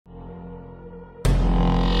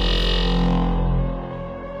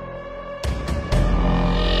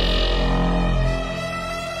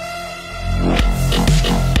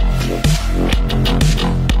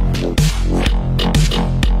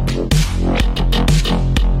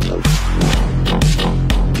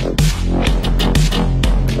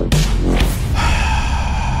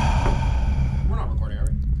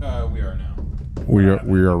We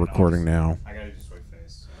are recording now. I gotta do soy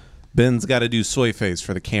face. Ben's got to do soy face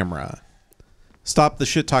for the camera. Stop the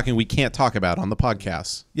shit talking we can't talk about on the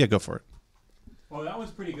podcast. Yeah, go for it. Well, that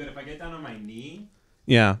one's pretty good. If I get down on my knee.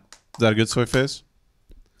 Yeah. Is that a good soy face?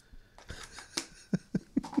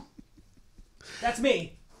 That's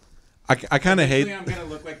me. I kind of hate... I'm gonna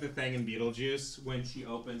look like the thing in Beetlejuice when she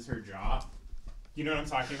opens her jaw. You know what I'm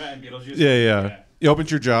talking about in Beetlejuice? Yeah. You open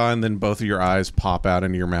your jaw and then both of your eyes pop out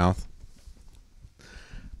into your mouth.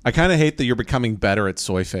 I kind of hate that you're becoming better at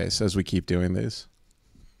soy face as we keep doing these.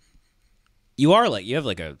 You are like, you have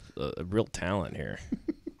like a real talent here.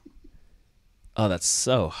 Oh, that's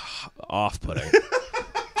so off-putting.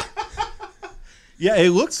 Yeah, it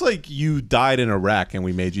looks like you died in a wreck and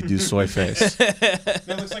we made you do soy face. It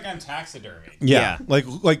looks like I'm taxidermy. Yeah.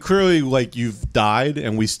 Like clearly like you've died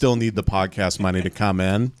and we still need the podcast money to come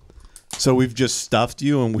in. So we've just stuffed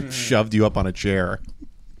you and we've shoved you up on a chair.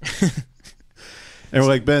 And we're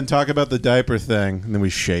like, Ben, talk about the diaper thing. And then we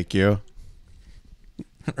shake you.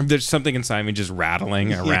 There's something inside me just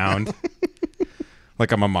rattling around.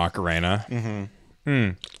 Like I'm a Macarena.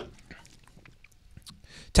 Mm-hmm.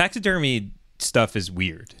 Taxidermy stuff is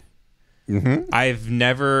weird. Mm-hmm. I've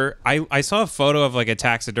never... I saw a photo of like a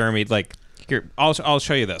taxidermy. Like, here, I'll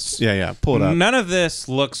show you this. Yeah. Pull it up. None of this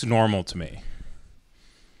looks normal to me.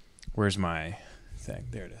 Where's my thing?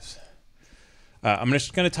 There it is. I'm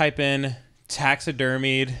just going to type in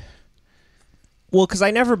taxidermied. Well, because I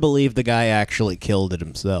never believed the guy actually killed it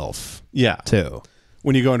himself. Yeah. Too.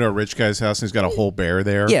 When you go into a rich guy's house and he's got a whole bear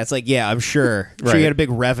there. Yeah, it's like, yeah, I'm sure. Right. You had a big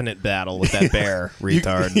revenant battle with that bear,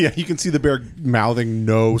 retard. You can see the bear mouthing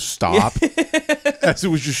no stop as it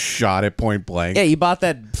was just shot at point blank. Yeah, you bought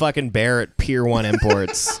that fucking bear at Pier 1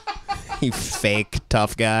 Imports. You fake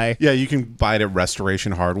tough guy. Yeah, you can buy it at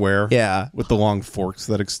Restoration Hardware. Yeah. With the long forks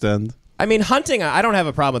that extend. I mean, hunting, I don't have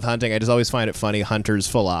a problem with hunting. I just always find it funny, hunters'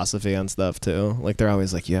 philosophy on stuff, too. Like, they're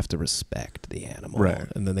always like, you have to respect the animal. Right.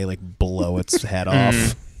 And then they, like, blow its head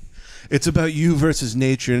off. It's about you versus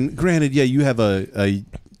nature. And granted, yeah, you have a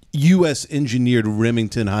U.S. engineered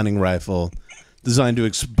Remington hunting rifle designed to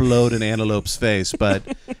explode an antelope's face, but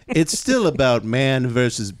it's still about man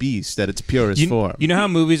versus beast at its purest form. You know how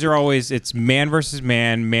movies are always, it's man versus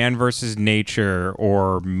nature,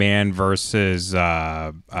 or man versus...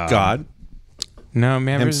 God? No,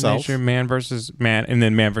 man Himself? versus nature, man versus man, and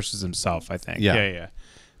then man versus himself, I think. Yeah.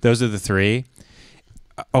 Those are the three.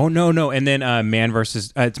 Oh, no. And then man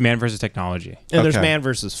versus technology. And there's Okay. man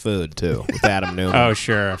versus food, too, with Adam Newman. Oh,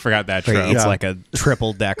 sure. I forgot that Where trope. he eats Yeah. like a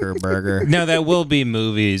triple-decker burger. No, that will be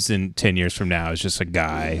movies in 10 years from now. It's just a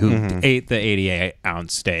guy who ate the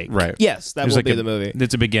 88-ounce steak. Right. Yes, that There's will like be the movie.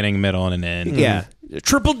 It's a beginning, middle, and an end. Yeah.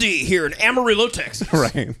 Triple D here in Amarillo, Texas.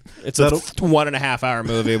 Right. It's a 1.5-hour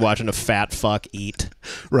movie watching a fat fuck eat.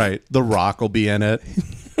 Right. The Rock will be in it.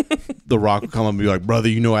 The Rock will come up and be like, brother,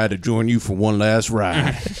 you know I had to join you for one last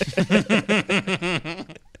ride.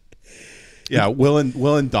 Yeah, Will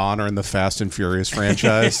and Don are in the Fast and Furious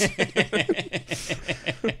franchise. Look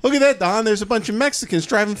at that, Don. There's a bunch of Mexicans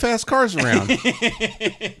driving fast cars around.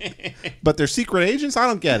 But they're secret agents? I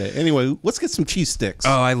don't get it. Anyway, let's get some cheese sticks.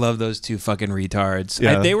 Oh, I love those two fucking retards.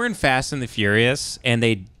 Yeah. They were in Fast and the Furious, and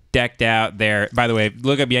they decked out their... By the way,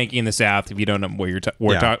 look up Yankee in the South if you don't know what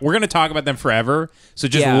we're talking. We're going to talk about them forever, so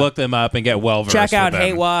just look them up and get well-versed Check out with them.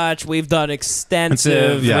 Hate Watch. We've done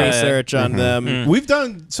extensive research on them. We've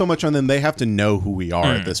done so much on them, they have to know who we are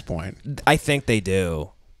at this point. I think they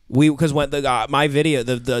do. Because when my video,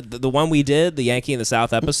 the one we did, the Yankee in the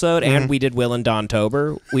South episode, and we did Will and Don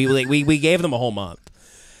Tober, we gave them a whole month.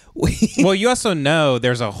 Well, you also know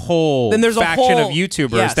there's a whole faction of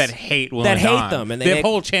YouTubers that hate Will and Don. them, and they have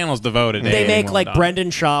whole channels devoted to They hating make Will like and Don. Brendan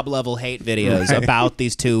Schaub level hate videos about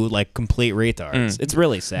these two like complete retards. It's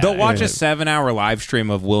really sad. They'll watch a 7-hour live stream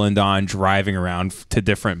of Will and Don driving around to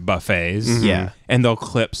different buffets. Yeah. And they'll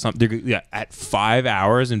clip something at 5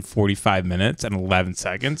 hours and 45 minutes and 11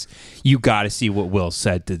 seconds. You got to see what Will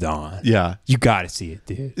said to Don. Yeah. You got to see it,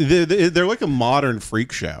 dude. They're like a modern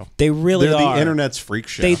freak show. They really They're are. the internet's freak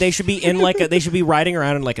show. They should be in like they should be riding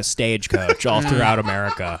around in like a stagecoach all throughout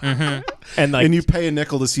America. And like and you pay a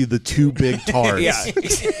nickel to see the two big tards. yeah,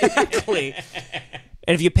 exactly.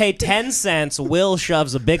 And if you pay 10 cents, Will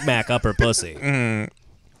shoves a Big Mac up her pussy.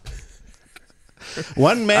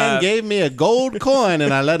 One man gave me a gold coin,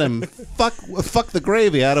 and I let him fuck the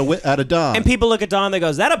gravy out of Don. And people look at Don, they go,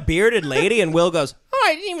 is that a bearded lady? And Will goes, oh,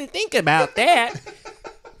 I didn't even think about that.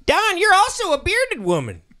 Don, you're also a bearded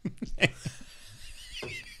woman.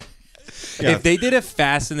 If they did a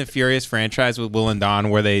Fast and the Furious franchise with Will and Don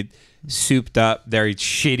where they souped up their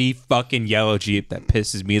shitty fucking yellow Jeep that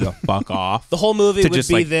pisses me the fuck off. The whole movie would just,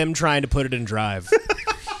 be like, them trying to put it in drive.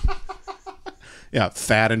 Yeah,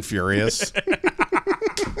 Fat and Furious.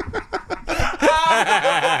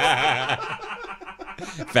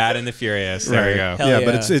 Fat and the Furious. There we go. Hell Yeah, yeah.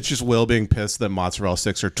 but it's just Will being pissed that mozzarella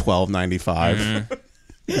sticks are $12.95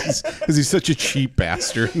 because he's such a cheap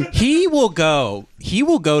bastard. He will go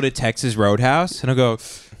to Texas Roadhouse and he'll go,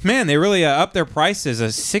 man, they really upped their prices. A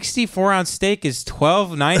 64-ounce steak is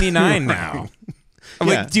 $12.99 now. I'm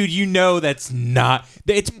Yeah. like, dude, you know that's not.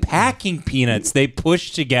 It's packing peanuts they push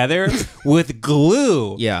together with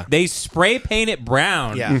glue. Yeah. They spray paint it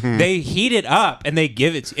brown. Yeah. Mhm. They heat it up and they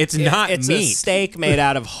give it. It's not It's meat. a steak made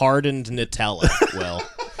out of hardened Nutella, Will.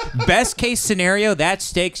 Best case scenario, that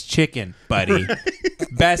steak's chicken, buddy.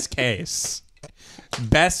 Best case.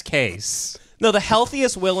 Best case. No, the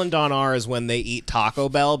healthiest Will and Don are is when they eat Taco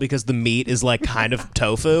Bell because the meat is like kind of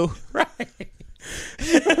tofu. Right.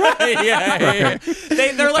 Yeah.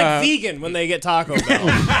 They're like vegan when they get Taco Bell.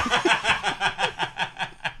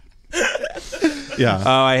 Yeah.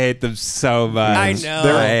 Oh, I hate them so much. I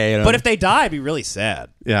know. I hate 'em. But if they die, I'd be really sad.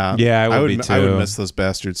 Yeah. Yeah, I would be I would too. miss those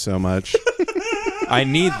bastards so much. I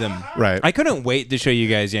need them. Right. I couldn't wait to show you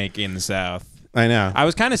guys Yankee in the South. I know. I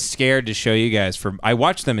was kind of scared to show you guys I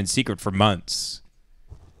watched them in secret for months.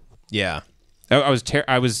 Yeah.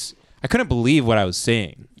 I couldn't believe what I was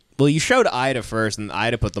seeing. Well, you showed Ida first, and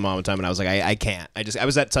Ida put them on one time, and I was like, I can't. I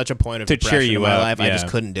was at such a point of To cheer depression you in my up, life, I just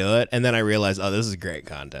yeah. couldn't do it. And then I realized, oh, this is great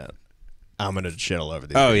content. I'm gonna shit all over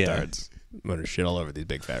these Oh, yeah. retards. I'm gonna shit all over these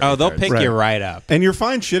big fat. Oh, they'll retards. pick Right. you right up. And you're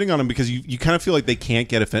fine shitting on them because you kind of feel like they can't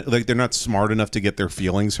get offended. Like they're not smart enough to get their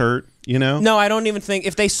feelings hurt, you know? No, I don't even think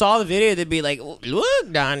if they saw the video, they'd be like,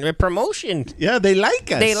 "Look, Don, we're promotion. Yeah, they like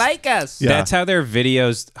us. They like us." Yeah. That's how their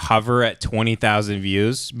videos hover at 20,000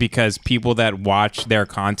 views because people that watch their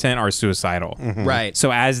content are suicidal. Right.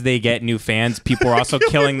 So as they get new fans, people are also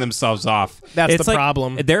killing themselves off. That's It's the like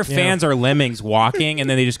problem. Their fans are lemmings walking, and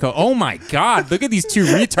then they just go, "Oh my god, look at these two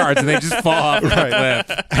retards," and they just fall off the cliff.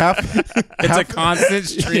 It's a constant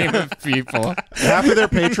stream of people. Half of their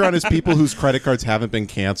Patreon is people whose credit cards haven't been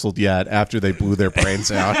canceled yet after they blew their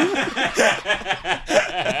brains out.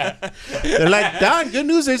 They're like, Don, good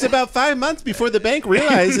news. There's about 5 months before the bank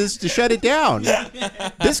realizes to shut it down.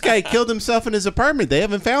 This guy killed himself in his apartment. They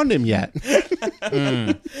haven't found him yet.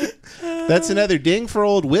 That's another ding for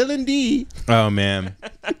old Will and D. Oh man.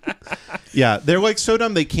 Yeah, they're like so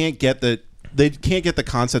dumb they can't get the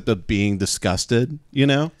concept of being disgusted, you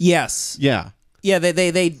know? Yes. Yeah. Yeah.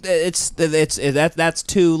 That's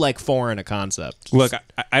too like foreign a concept. Look,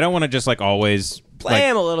 I don't want to just like always Play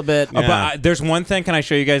him a little bit. But there's one thing. Can I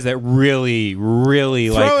show you guys that really, really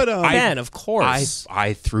Throw it on. Ben, of course.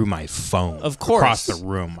 I threw my phone. Of course. Across the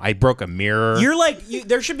room. I broke a mirror. You're like,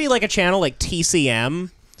 there should be like a channel like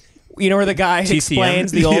TCM. You know where the guy TCM?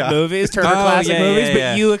 explains the old Yeah. movies, Turner Oh, Classic yeah, movies, yeah, but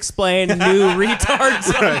yeah. you explain new retards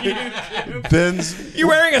on YouTube. Ben's You're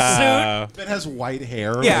wearing a suit. Ben has white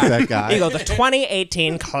hair Yeah. like that guy. You go, the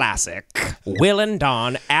 2018 classic, Will and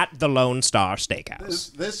Don at the Lone Star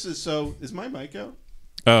Steakhouse. This is so. Is my mic out?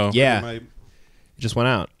 Oh. Yeah. My, Just went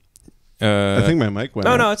out. I think my mic went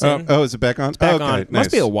out. No, it's in. Oh, is it back on? Back okay, on. nice.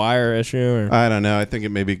 Must be a wire issue. Or... I don't know. I think it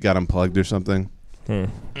maybe got unplugged or something.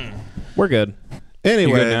 We're good.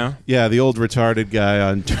 Anyway, You good now? Yeah, the old retarded guy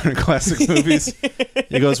on Turner Classic Movies.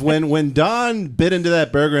 He goes, when Don bit into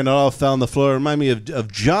that burger and it all fell on the floor, it reminded me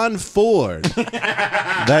of John Ford.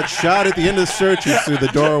 That shot at the end of Searchers through the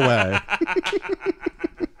doorway.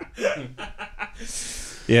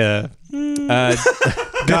 Yeah.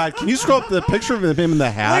 God, can you scroll up the picture of him in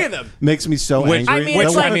the hat? Look at them. Makes me so angry. I mean, Which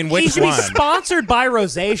it's one? like I mean, which he should one? be sponsored by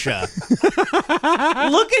Rosacea.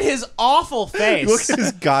 Look at his awful face. Look at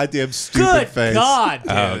his goddamn stupid Good face. God,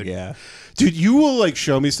 dude. Oh yeah. Dude, you will like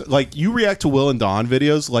show me like you react to Will and Don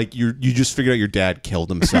videos like you just figured out your dad killed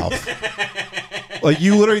himself. Like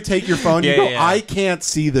you literally take your phone and you Yeah, go, yeah. I can't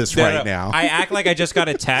see this right now. I act like I just got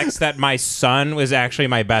a text that my son was actually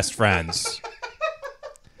my best friend's.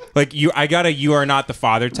 Like I got a "you are not the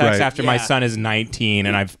father" text Right. after my Yeah. son is 19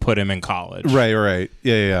 and I've put him in college. Right.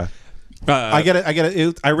 Yeah. I get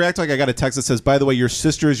it. I react like I got a text that says, "By the way, your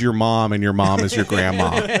sister is your mom and your mom is your grandma."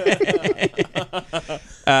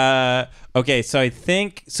 Okay, so I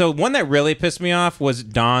think one that really pissed me off was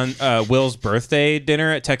Will's birthday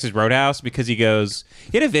dinner at Texas Roadhouse because he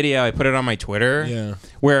had a video, I put it on my Twitter,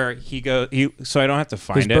 where so I don't have to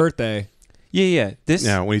find His it. birthday. Yeah. This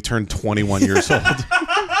Yeah, when he turned 21 years old.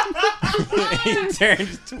 he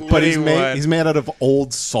turned 21. But he's made out of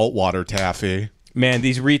old saltwater taffy. Man,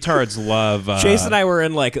 these retards love. Jason and I were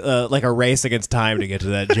in like a race against time to get to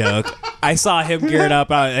that joke. I saw him geared up.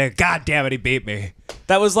 God damn it, he beat me.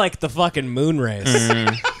 That was like the fucking moon race.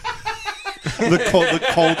 The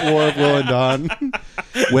Cold War of Will and Don.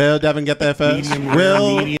 Will Devin get there first?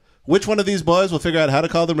 Will. Which one of these boys will figure out how to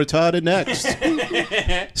call them retarded next?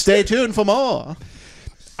 Stay tuned for more.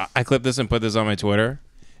 I clipped this and put this on my Twitter.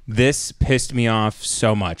 This pissed me off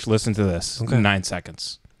so much. Listen to this. Okay. 9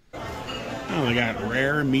 seconds. Oh, they got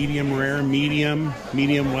rare, medium,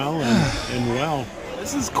 well, and well.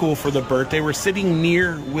 This is cool for the birthday. We're sitting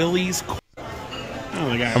near Willie's. Oh,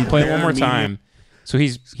 they got I'm playing one more time. So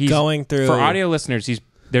he's going through. For audio listeners,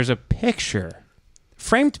 there's a picture,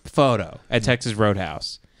 framed photo at Texas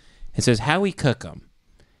Roadhouse. It says how we cook them.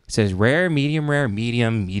 It says rare, medium,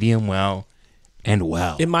 well, and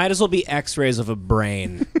well. It might as well be X-rays of a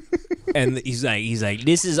brain. And he's like,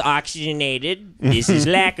 this is oxygenated. This is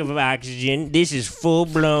lack of oxygen. This is full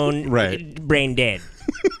blown brain dead.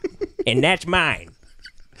 And that's mine.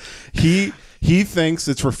 He thinks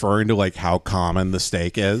it's referring to like how common the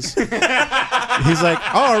steak is. He's like,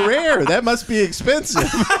 oh, rare. That must be expensive.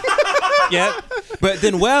 Yep. But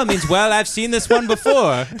then well means, well, I've seen this one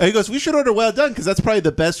before. And he goes, we should order well done because that's probably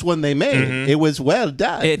the best one they made. Mm-hmm. It was well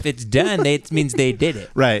done. If it's done, it means they did it.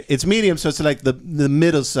 Right. It's medium, so it's like the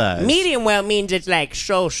middle size. Medium well means it's like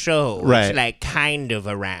so. Right. It's like kind of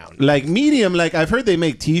around. Like medium, like I've heard they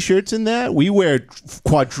make T-shirts in that. We wear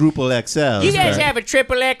quadruple XL. You guys have a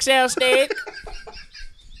triple XL steak?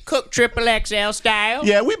 Cook triple XL style?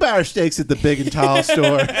 Yeah, we buy our steaks at the Big and Tall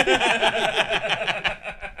store.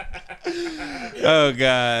 Oh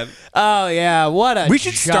God! Oh yeah! What a we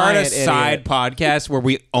should start a side idiot. podcast where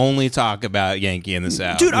we only talk about Yankee in the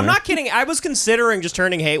South. Dude, I'm not kidding. I was considering just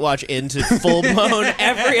turning Hate Watch into full blown.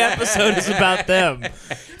 Every episode is about them. In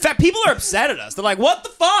fact, people are upset at us. They're like, "What the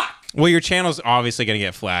fuck?" Well, your channel's obviously going to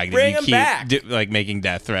get flagged. Bring if them back. like making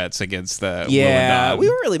death threats against the Yeah, we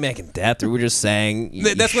weren't really making death threats. We were just saying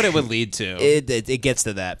that's what it would lead to. It gets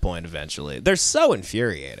to that point eventually. They're so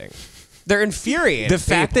infuriating. They're infuriating. The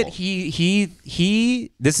fact that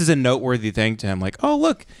he this is a noteworthy thing to him. Like, oh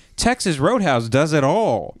look, Texas Roadhouse does it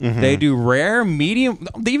all. Mm-hmm. They do rare, medium.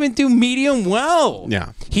 They even do medium well.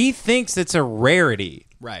 Yeah. He thinks it's a rarity,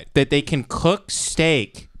 right? That they can cook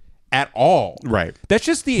steak at all. Right. That's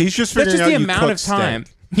just the. He's just figuring out the you amount cook of time.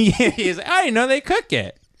 He's like, I didn't know they cook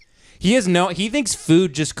it. He thinks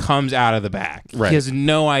food just comes out of the back. Right. He has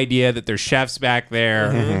no idea that there's chefs back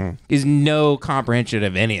there. Mm-hmm. He has no comprehension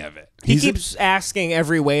of any of it. He keeps asking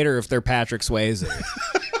every waiter if they're Patrick Swayze.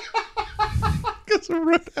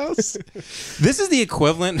 Roadhouse. This is the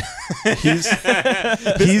equivalent. He's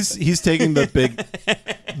taking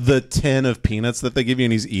the tin of peanuts that they give you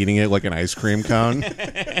and he's eating it like an ice cream cone.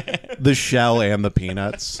 The shell and the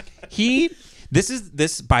peanuts.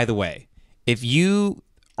 This by the way, if you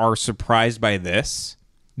are surprised by this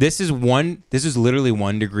is literally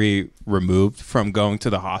 1 degree removed from going to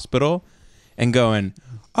the hospital and going,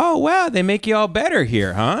 oh wow, they make you all better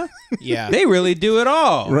here, huh? Yeah. They really do it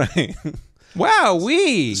all. Right. Wow,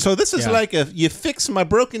 So this is like you fix my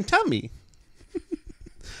broken tummy.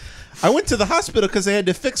 I went to the hospital because they had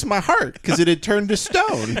to fix my heart because it had turned to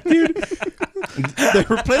stone. Dude, they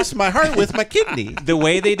replaced my heart with my kidney. The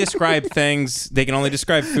way they describe things, they can only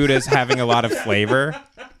describe food as having a lot of flavor.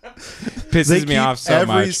 Pisses me off so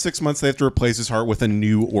much. Every 6 months they have to replace his heart with a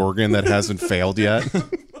new organ that hasn't failed yet.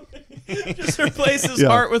 Just replace his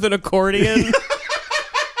heart with an accordion.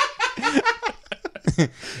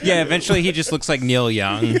 Yeah, eventually he just looks like Neil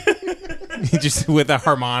Young. Just with a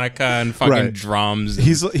harmonica and fucking drums.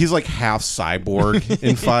 He's like half cyborg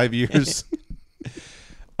in 5 years.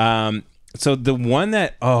 So the one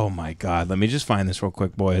that, oh my God, let me just find this real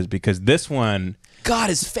quick, boys, because this one. God,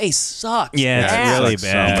 his face sucks. Yeah, it's really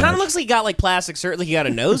bad. He kind of looks like he got like plastic surgery, like he got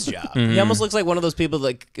a nose job. He almost looks like one of those people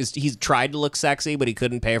that he's tried to look sexy, but he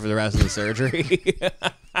couldn't pay for the rest of the surgery.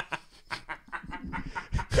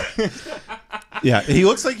 Yeah, he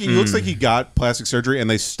looks like he got plastic surgery and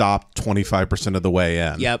they stopped 25% of the way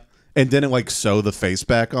in. Yep. And didn't like sew the face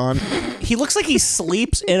back on. He looks like he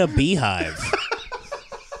sleeps in a beehive.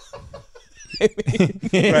 What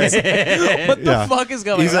the fuck is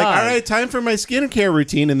going on? He's like, all right, time for my skincare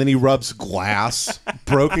routine. And then he rubs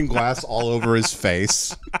broken glass all over his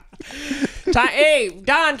face. Hey,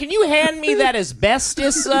 Don, can you hand me that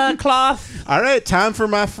asbestos cloth? All right, time for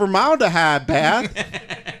my formaldehyde bath.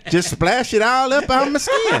 Just splash it all up on my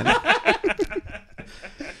skin.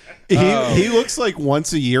 He looks like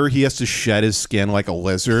once a year he has to shed his skin like a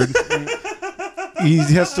lizard. He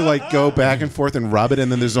has to like go back and forth and rub it,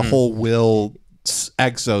 and then there's a whole Will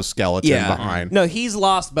exoskeleton behind. No, he's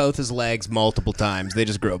lost both his legs multiple times. They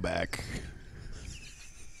just grow back.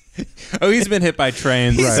 Oh, he's been hit by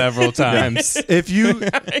trains several times. If you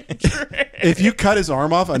cut his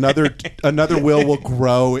arm off, another will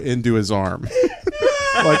grow into his arm,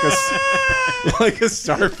 like a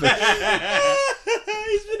starfish.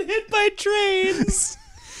 He's been hit by trains.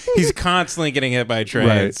 He's constantly getting hit by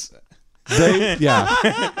trains. Right.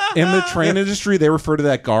 In the train industry, they refer to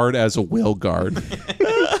that guard as a will guard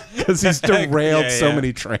because he's derailed so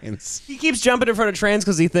many trains. He keeps jumping in front of trains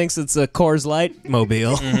because he thinks it's a Coors Light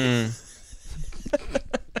mobile. He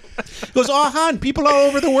goes, oh, Han, people all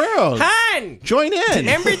over the world. Han! Join in.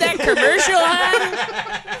 Remember that commercial,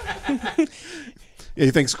 Han?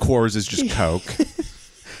 He thinks Coors is just Coke.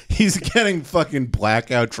 He's getting fucking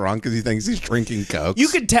blackout drunk because he thinks he's drinking Coke. You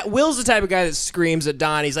could tell Will's the type of guy that screams at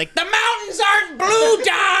Don. He's like, "The mountains aren't blue,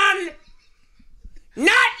 Don.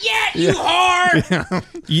 Not yet, you whore."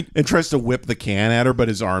 And tries to whip the can at her, but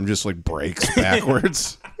his arm just like breaks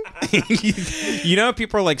backwards. You know,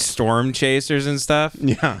 people are like storm chasers and stuff.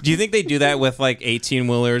 Yeah. Do you think they do that with like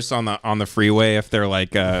 18-wheelers on the freeway if they're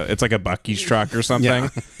like it's like a Buc-ee's truck or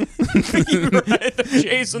something? Right, they're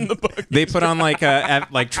chasing the book. They put on like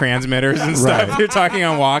transmitters and stuff. Right. They're talking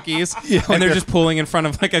on walkies, and they're just pulling in front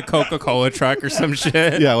of like a Coca-Cola truck or some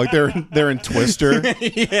shit. Yeah, like they're in Twister. Yeah,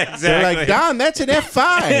 exactly. They're like, Don, that's an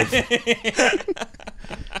F5.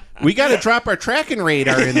 We got to drop our tracking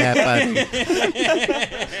radar in that button.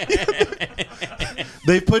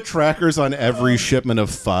 They put trackers on every shipment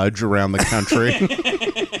of fudge around the country.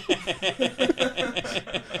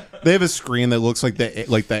 They have a screen that looks like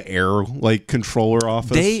the air controller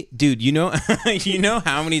office. Dude, you know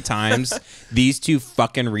how many times these two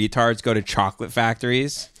fucking retards go to chocolate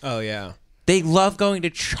factories? Oh yeah. They love going to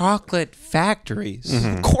chocolate factories.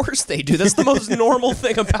 Of course they do. That's the most normal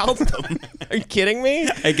thing about them. Are you kidding me?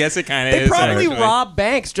 I guess it kind of is. They probably actually. rob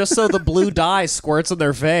banks just so the blue dye squirts in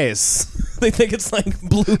their face. They think it's like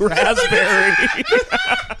blue raspberry.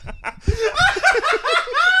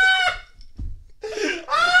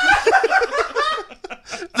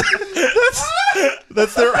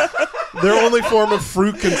 That's their only form of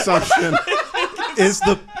fruit consumption is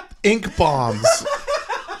the ink bombs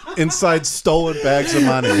inside stolen bags of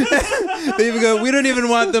money. They even go, we don't even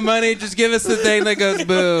want the money, just give us the thing that goes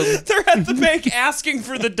boom. They're at the bank asking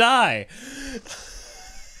for the dye.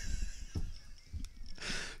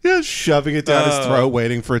 Yeah, shoving it down his throat,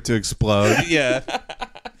 waiting for it to explode. Yeah.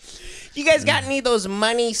 You guys got any of those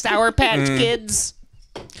money Sour Patch Kids?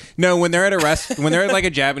 No, when they're at like a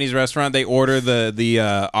Japanese restaurant, they order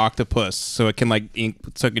the octopus so it can it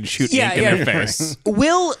can shoot ink in their face.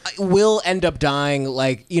 Will end up dying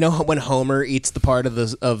when Homer eats the part of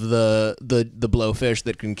the blowfish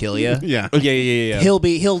that can kill you. Yeah. Yeah.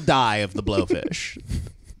 He'll die of the blowfish.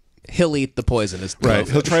 He'll eat the poisonous blowfish. Right.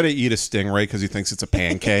 He'll try to eat a stingray because he thinks it's a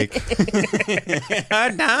pancake.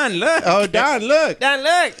 Oh, Don, look. Oh, Don, look. Don,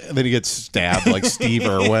 look. And then he gets stabbed like Steve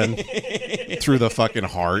Irwin through the fucking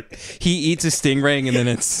heart. He eats a stingray and then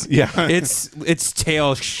its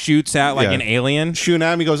tail shoots out like an alien. Shooting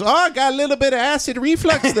at him, he goes, oh, I got a little bit of acid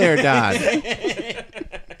reflux there, Don.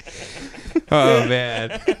 Oh,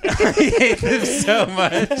 man. I hate them so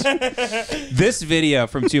much. This video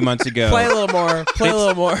from 2 months ago. Play a little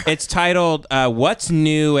more. It's titled, What's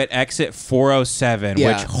New at Exit 407,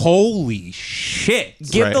 which, holy shit.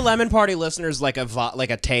 Give the Lemon Party listeners like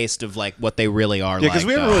a taste of what they really are. Yeah, because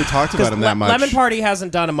we haven't really talked about them that much. Lemon Party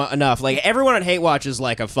hasn't done enough. Like, everyone at Hate Watch is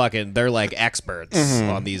like they're like experts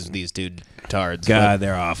on these two tards. God,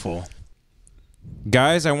 they're awful.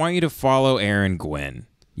 Guys, I want you to follow Aaron Gwynn.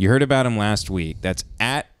 You heard about him last week. That's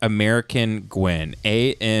at American Gwyn.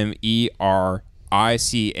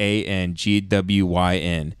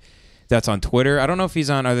 AMERICANGWYN. That's on Twitter. I don't know if he's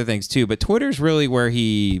on other things too, but Twitter's really where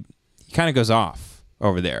he kind of goes off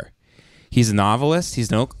over there. He's a novelist.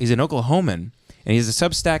 He's an Oklahoman, and he has a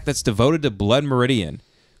Substack that's devoted to Blood Meridian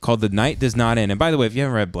called The Night Does Not End. And by the way, if you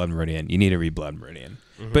haven't read Blood Meridian, you need to read Blood Meridian.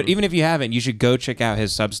 But even if you haven't, you should go check out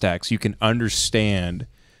his Substack so you can understand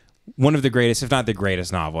one of the greatest, if not the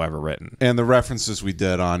greatest novel ever written. And the references we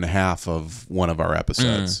did on half of one of our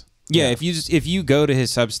episodes. Yeah, if you go to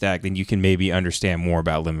his Substack, then you can maybe understand more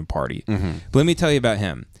about Lemon Party. But let me tell you about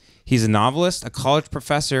him. He's a novelist, a college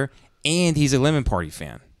professor, and he's a Lemon Party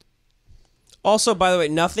fan. Also, by the way,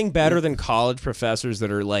 nothing better than college professors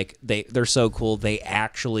that are they're so cool they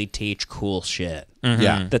actually teach cool shit.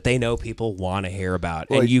 Yeah. That they know people want to hear about.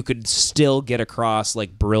 And you could still get across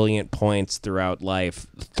brilliant points throughout life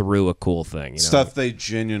through a cool thing. Stuff they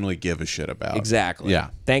genuinely give a shit about. Exactly.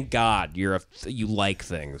 Yeah. Thank God you like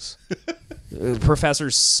things.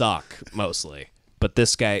 Professors suck, mostly. But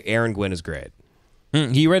this guy, Aaron Gwynn, is great.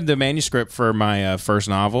 He read the manuscript for my first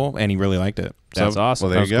novel, and he really liked it. That's awesome.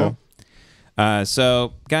 Well, there you go. Cool.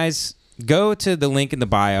 So, guys, go to the link in the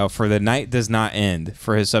bio for The Night Does Not End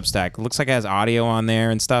for his Substack. It looks like it has audio on there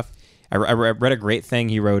and stuff. I read a great thing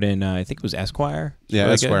he wrote in, I think it was Esquire. Yeah,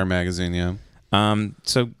 really Esquire magazine, yeah.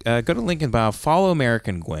 So go to link in the bio. Follow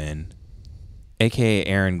American Gwyn, a.k.a.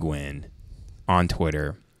 Aaron Gwyn, on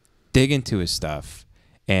Twitter. Dig into his stuff.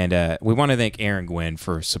 And we want to thank Aaron Gwyn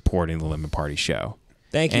for supporting the Lemon Party show.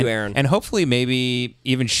 Thank you, Aaron. And hopefully maybe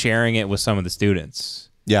even sharing it with some of the students.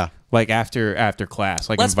 Yeah. Like after class.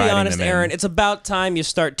 Like Let's be inviting honest, them in. Aaron, it's about time you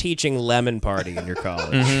start teaching Lemon Party in your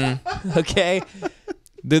college. Okay?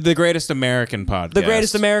 The greatest American podcast. The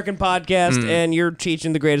greatest American podcast, and you're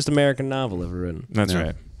teaching the greatest American novel ever written. That's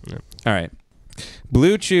right. Yeah. All right.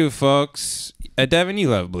 Blue Chew, folks. Devin, you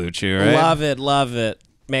love Blue Chew, right? Love it, love it.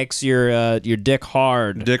 Makes your dick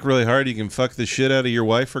hard. Dick really hard, you can fuck the shit out of your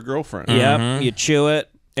wife or girlfriend. Yep, you chew it.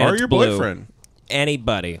 Or your boyfriend.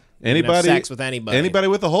 Anybody. Anybody. You can have sex with anybody. Anybody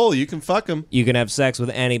with a hole, you can fuck them. You can have sex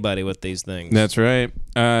with anybody with these things. That's right.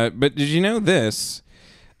 But did you know this?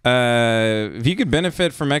 If you could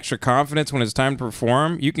benefit from extra confidence when it's time to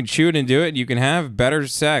perform, you can chew it and do it. You can have better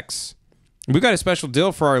sex. We've got a special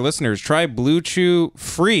deal for our listeners. Try Blue Chew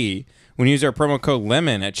free when you use our promo code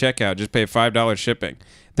LEMON at checkout. Just pay $5 shipping.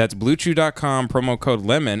 That's BlueChew.com, promo code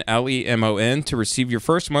LEMON, LEMON, to receive your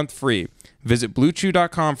first month free. Visit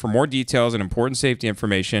BlueChew.com for more details and important safety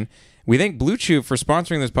information. We thank Blue Chew for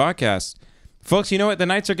sponsoring this podcast. Folks, you know what? The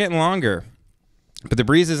nights are getting longer. But the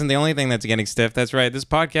breeze isn't the only thing that's getting stiff. That's right. This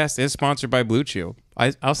podcast is sponsored by Blue Chew.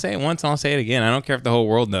 I'll say it once and I'll say it again. I don't care if the whole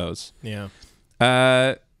world knows. Yeah.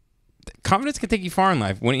 Confidence can take you far in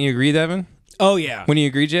life. Wouldn't you agree, Devin? Oh, yeah. Wouldn't you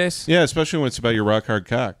agree, Jace? Yeah, especially when it's about your rock hard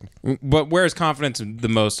cock. But where is confidence the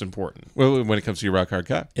most important? Well, when it comes to your rock hard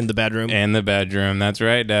cock. In the bedroom. In the bedroom. That's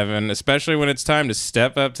right, Devin. Especially when it's time to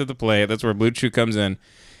step up to the plate. That's where Blue Chew comes in.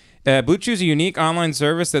 Blue Chew is a unique online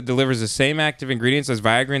service that delivers the same active ingredients as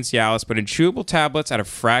Viagra and Cialis, but in chewable tablets at a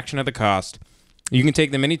fraction of the cost. You can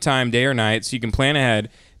take them anytime, day or night, so you can plan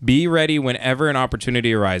ahead. Be ready whenever an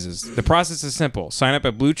opportunity arises. The process is simple. Sign up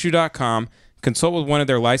at BlueChew.com. Consult with one of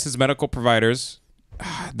their licensed medical providers.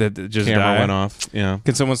 That just Camera went off. Yeah.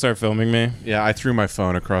 Can someone start filming me? Yeah, I threw my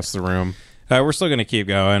phone across the room. We're still going to keep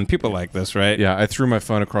going. People like this, right? Yeah, I threw my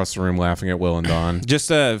phone across the room laughing at Will and Dawn. Just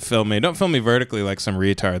film me. Don't film me vertically like some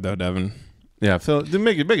retard, though, Devin. Yeah,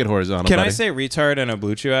 make it horizontal, Can buddy. I say retard in a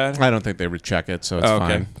Blue Chew ad? I don't think they would check it, so it's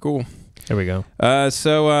fine. Cool. There we go.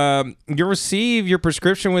 So you'll receive your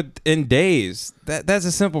prescription within days. That's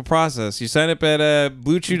a simple process. You sign up at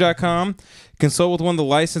BlueChew.com, consult with one of the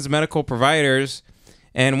licensed medical providers,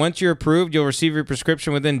 and once you're approved, you'll receive your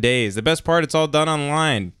prescription within days. The best part, it's all done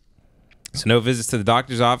online. So no visits to the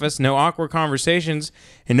doctor's office, no awkward conversations,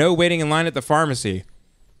 and no waiting in line at the pharmacy.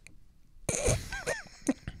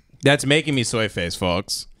 That's making me soy face,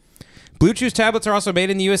 folks. Blue Chew's tablets are also made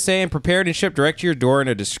in the USA and prepared and shipped direct to your door in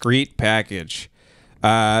a discreet package.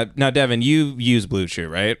 Now, Devin, you use Blue Chew,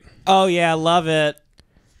 right? Oh, yeah, love it.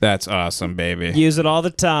 That's awesome, baby. Use it all the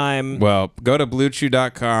time. Well, go to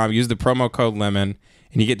BlueChew.com, use the promo code LEMON,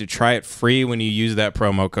 and you get to try it free when you use that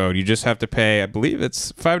promo code. You just have to pay, I believe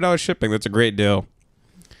it's $5 shipping. That's a great deal.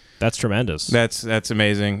 That's tremendous. That's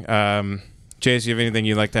amazing. Jace, you have anything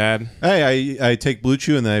you'd like to add? Hey, I take Blue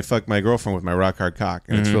Chew and then I fuck my girlfriend with my rock hard cock,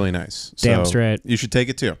 and it's really nice. Damn straight. You should take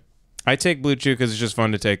it too. I take Blue Chew because it's just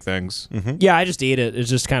fun to take things. Yeah, I just eat it. It's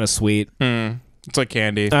just kind of sweet. It's like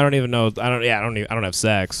candy. I don't even know. I don't have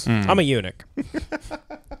sex. I'm a eunuch.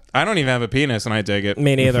 I don't even have a penis, and I take it.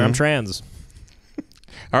 Me neither. I'm trans.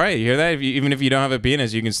 All right, you hear that? Even if you don't have a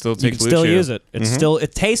penis, you can still take Blue Chew. You can still use it. It's still.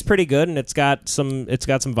 It tastes pretty good, and it's got some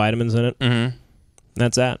vitamins in it.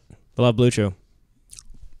 That's that. I love Blue Chew.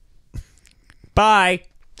 Bye.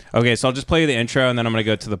 Okay, so I'll just play you the intro, and then I'm going to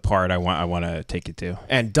go to the part I want to take you to.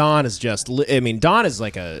 And Don is just, Don is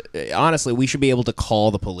like honestly, we should be able to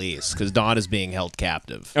call the police because Don is being held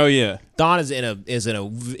captive. Oh, yeah. Dawn is in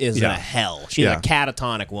a hell. She's a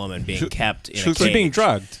catatonic woman being kept in a cage. She's being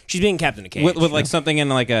drugged. She's being kept in a cage. With like something in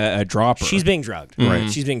like a dropper. She's being drugged.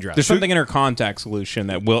 Right. She's being drugged. There's something in her contact solution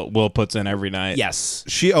that Will puts in every night. Yes.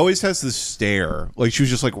 She always has this stare, like she was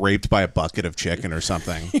just like raped by a bucket of chicken or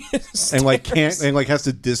something, and like has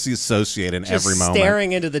to disassociate in every moment.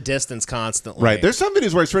 Staring into the distance constantly. Right. There's some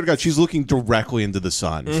videos where I swear to God she's looking directly into the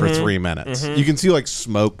sun for 3 minutes. You can see like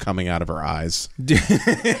smoke coming out of her eyes.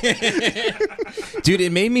 Dude,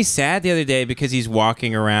 it made me sad the other day because he's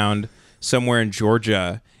walking around somewhere in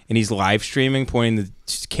Georgia and he's live streaming, pointing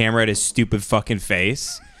the camera at his stupid fucking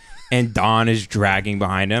face. and Dawn is dragging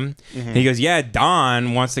behind him. And he goes, yeah,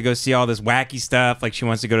 Dawn wants to go see all this wacky stuff. Like she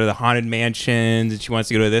wants to go to the haunted mansions and she wants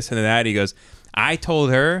to go to this and that. He goes, I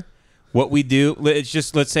told her what we do. It's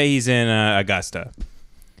just, let's say he's in Augusta.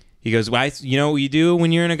 He goes, well, you know what you do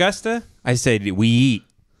when you're in Augusta? I said, we eat.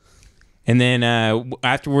 And then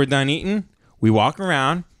after we're done eating, we walk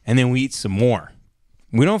around and then we eat some more.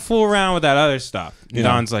 We don't fool around with that other stuff. Yeah.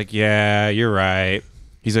 Don's like, yeah, you're right.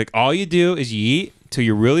 He's like, all you do is you eat till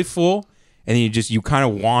you're really full, and then you kind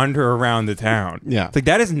of wander around the town. Yeah. It's like,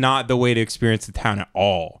 that is not the way to experience the town at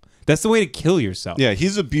all. That's the way to kill yourself. Yeah,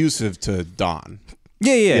 he's abusive to Don.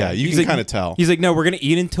 Yeah, you can kind of tell. He's like, no, we're going to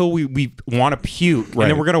eat until we want to puke, and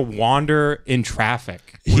then we're going to wander in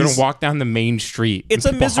traffic. We're going to walk down the main street. It's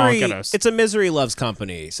a misery loves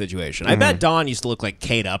company situation. I bet Dawn used to look like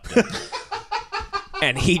Kate Upton.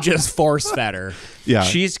 And he just force fed her. Yeah.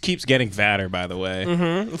 She keeps getting fatter, by the way.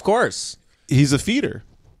 Of course. He's a feeder.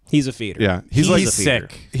 He's a feeder. Yeah. He's like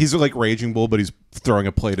sick. He's like Raging Bull, but he's throwing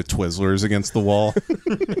a plate of Twizzlers against the wall.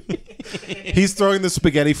 He's throwing the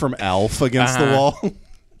spaghetti from Elf against the wall.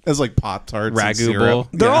 As like Pop-Tarts and syrup.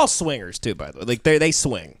 They're all swingers, too, by the way. Like, they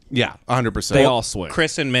swing. Yeah, 100%. They all swing.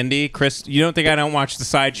 Chris and Mindy. Chris, you don't think I don't watch the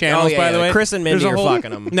side channels, by the way? Chris and Mindy are fucking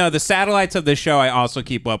them. No, the satellites of the show I also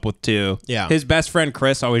keep up with, too. Yeah. His best friend,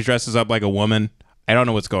 Chris, always dresses up like a woman. I don't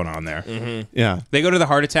know what's going on there. Yeah. They go to the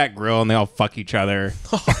Heart Attack Grill and they all fuck each other.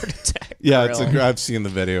 Heart Attack Yeah, Grill. I've seen the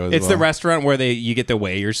video as It's well. the restaurant where you get to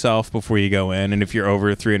weigh yourself before you go in, and if you're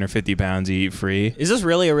over 350 pounds, you eat free. Is this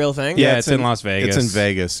really a real thing? Yeah, it's in Las Vegas. It's in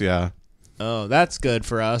Vegas, yeah. Oh, that's good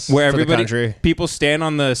for us. Where for everybody, the country. people stand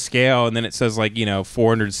on the scale, and then it says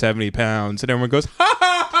 470 pounds, and everyone goes, ha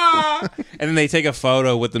ha ha, and then they take a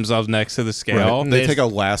photo with themselves next to the scale. Right. They take a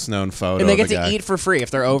last known photo. And they get of the to guy. eat for free if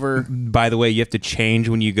they're over. By the way, you have to change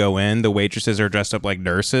when you go in. The waitresses are dressed up like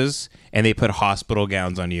nurses, and they put hospital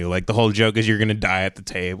gowns on you. Like, the whole joke is you're going to die at the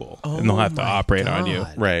table, and they'll have to operate on you.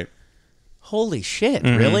 Right. Holy shit,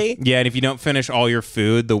 really? Yeah, and if you don't finish all your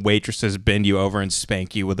food, the waitresses bend you over and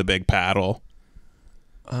spank you with a big paddle.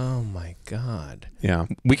 Oh my god. Yeah.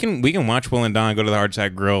 We can watch Will and Don go to the Heart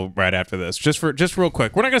Attack Grill right after this. Just real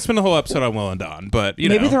quick. We're not gonna spend the whole episode on Will and Don, but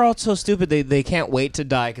maybe they're all so stupid they can't wait to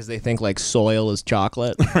die because they think like soil is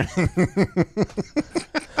chocolate.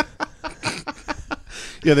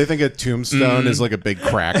 Yeah, they think a tombstone is like a big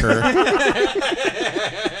cracker.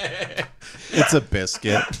 It's a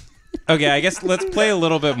biscuit. Okay, I guess let's play a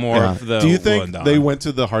little bit more of the Do you Will think and Don. they went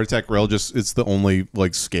to the Heart Attack Grill? Just it's the only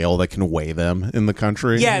scale that can weigh them in the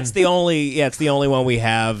country. Yeah, it's the only one we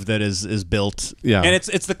have that is built. Yeah, and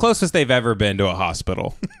it's the closest they've ever been to a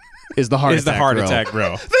hospital. Is the Heart Attack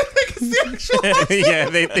Grill. Yeah,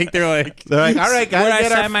 they think they're like, all right, where'd I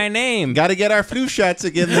sign my name? Got to get our flu shots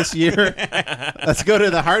again this year. Let's go to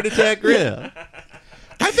the Heart Attack Grill.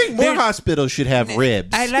 I think more hospitals should have ribs.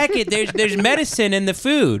 I like it. There's medicine in the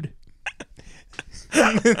food.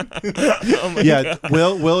 Yeah,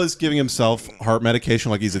 Will is giving himself heart medication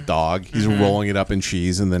like he's a dog. He's rolling it up in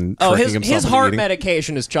cheese and then tricking himself his into heart eating.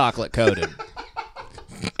 medication is chocolate coated.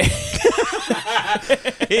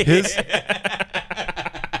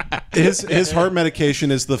 His heart medication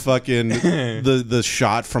is the fucking the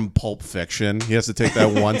shot from Pulp Fiction. He has to take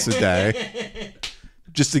that once a day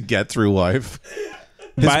just to get through life.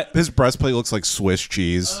 His breastplate looks like Swiss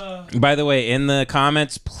cheese. By the way, in the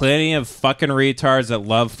comments, plenty of fucking retards that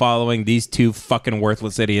love following these two fucking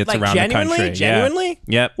worthless idiots Like around the country. Genuinely?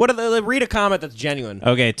 Yeah. Yep. What are the read a comment that's genuine?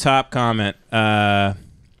 Okay, top comment. They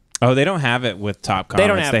don't have it with top comments. They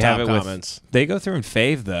don't have top it comments. They go through and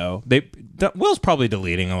fave though. Will's probably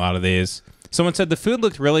deleting a lot of these. Someone said the food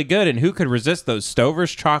looked really good, and who could resist those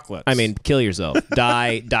Stover's chocolates? I mean, kill yourself.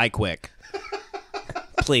 Die quick.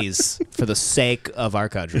 Please, for the sake of our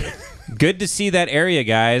country. Good to see that area,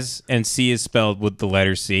 guys. And C is spelled with the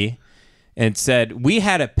letter C. And said, we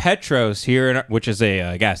had a Petros here, which is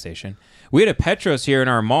a gas station. We had a Petros here in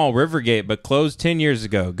our mall, Rivergate, but closed 10 years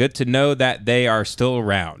ago. Good to know that they are still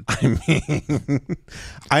around.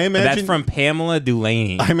 I imagine that's from Pamela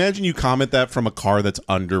Dulaney. I imagine you comment that from a car that's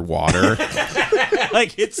underwater.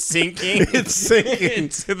 Like it's sinking. It's sinking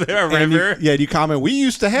into the river. You comment, we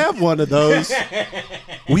used to have one of those.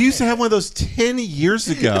 We used to have one of those 10 years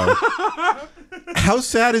ago. How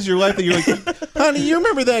sad is your life that you're like, honey, you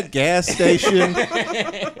remember that gas station?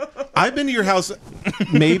 I've been to your house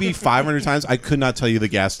maybe 500 times. I could not tell you the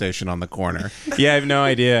gas station on the corner. Yeah, I have no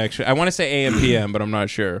idea, actually. I want to say AM PM, but I'm not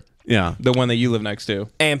sure. Yeah. The one that you live next to.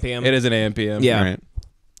 AM PM. It is an AM PM. Yeah. Right.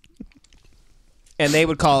 And they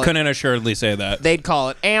would call it... Couldn't assuredly say that. They'd call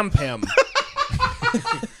it AMPIM.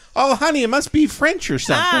 Oh, honey, it must be French or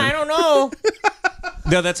something. I don't know.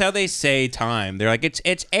 No, that's how they say time. They're like, it's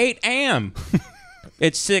 8 a.m.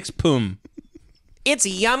 It's 6 p.m. It's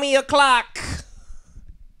yummy o'clock.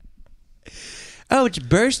 Oh, it's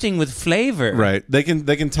bursting with flavor. Right. They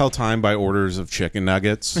can tell time by orders of chicken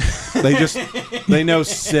nuggets. They know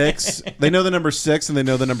 6. They know the number 6 and they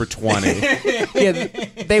know the number 20. Yeah,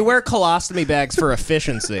 they wear colostomy bags for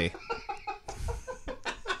efficiency.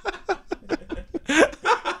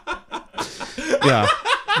 Yeah.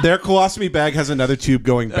 Their colostomy bag has another tube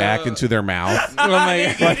going back into their mouth. Oh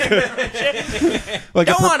my God.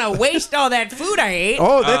 Don't want to waste all that food I ate.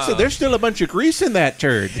 Oh, there's still a bunch of grease in that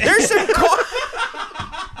turd. There's some corn.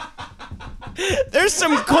 There's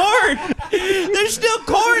some corn. There's still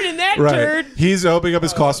corn in that turd. He's opening up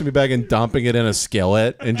his colostomy bag and dumping it in a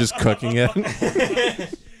skillet and just cooking it.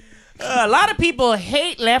 A lot of people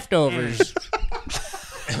hate leftovers.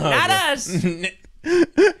 Not us.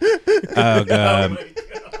 Oh God.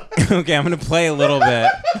 Okay, I'm gonna play a little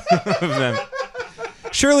bit of them.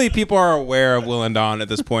 Surely people are aware of Will and Dawn at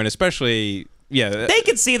this point, especially. Yeah, they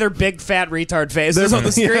can see their big fat retard faces on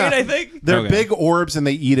the screen. Yeah. I think they're big orbs, and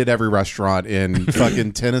they eat at every restaurant in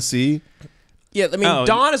fucking Tennessee. Yeah, I mean,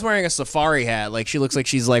 Dawn is wearing a safari hat. Like she looks like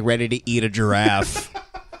she's like ready to eat a giraffe.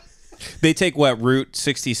 They take Route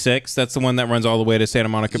 66? That's the one that runs all the way to Santa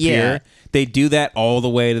Monica Yeah. Pier. They do that all the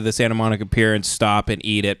way to the Santa Monica Pier and stop and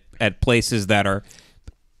eat at places that are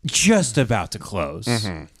just about to close.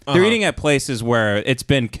 They're eating at places where it's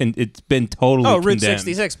been totally Route condemned.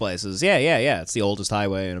 66 places. Yeah. It's the oldest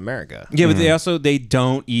highway in America. Yeah, but they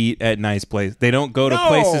don't eat at nice places. They don't go to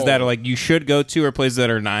places that are like you should go to or places that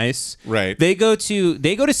are nice. Right. They go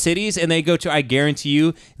to cities and they go to, I guarantee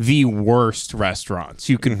you, the worst restaurants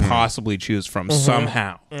you could possibly choose from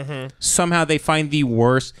somehow. Somehow they find the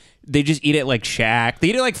worst. They just eat it like Shack. They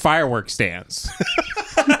eat it like fireworks stands.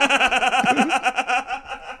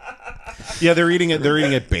 Yeah, they're eating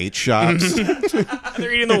at bait shops.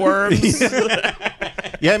 they're eating the worms.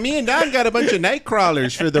 Yeah, me and Don got a bunch of night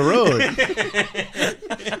crawlers for the road.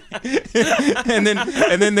 and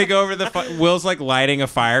then they go over Will's like lighting a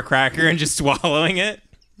firecracker and just swallowing it.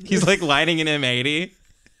 He's like lighting an M80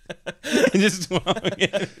 and just swallowing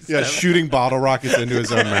it. Yeah, shooting bottle rockets into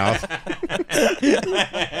his own mouth.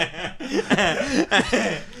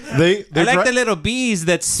 I like the little bees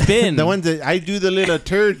that spin. The ones that I do the little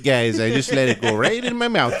turd guys. I just let it go right in my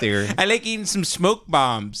mouth there. I like eating some smoke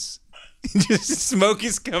bombs. Just smoke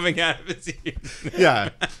is coming out of his ears. Yeah,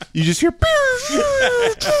 you just hear.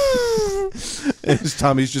 And his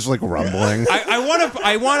tummy's just like rumbling. I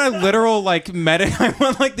want a literal like medic. I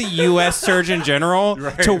want like the U.S. Surgeon General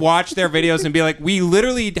to watch their videos and be like, we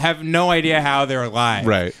literally have no idea how they're alive.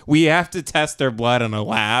 Right. We have to test their blood in a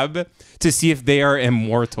lab to see if they are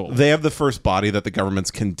immortal. They have the first body that the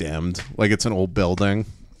government's condemned. Like it's an old building.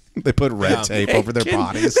 They put red tape over their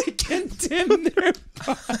bodies. They condemn their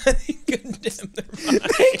bodies.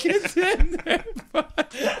 They condemn their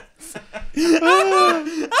bodies.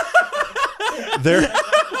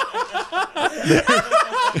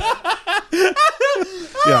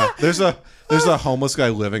 Yeah, there's a homeless guy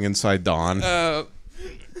living inside Dawn.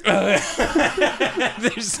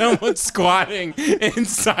 There's someone squatting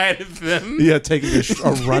inside of them. Yeah, taking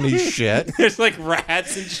a runny shit. There's like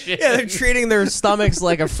rats and shit. Yeah, they're treating their stomachs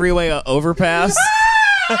like a freeway overpass.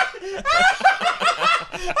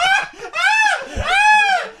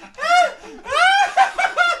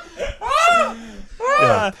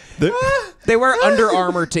 Yeah. They wear Under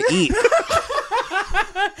Armour to eat.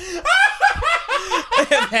 They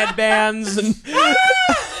have headbands and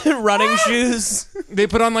running shoes. They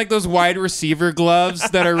put on like those wide receiver gloves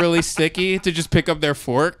that are really sticky to just pick up their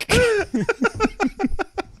fork.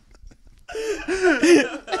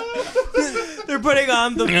 They're putting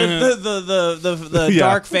on the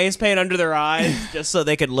dark face paint under their eyes just so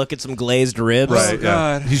they could look at some glazed ribs. Right,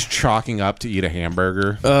 God. yeah. He's chalking up to eat a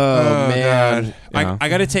hamburger. Oh man. God. I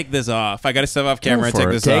got to take this off. I got to step off camera and Go take for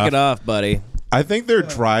it. this Take off. it off, buddy. I think they're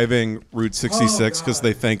driving Route 66 because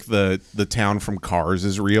they think the town from Cars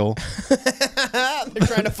is real. They're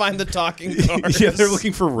trying to find the talking cars. Yeah, they're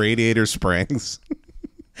looking for Radiator Springs.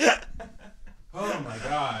 Oh my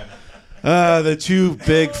God. The two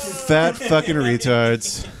big fat fucking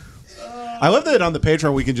retards. I love that on the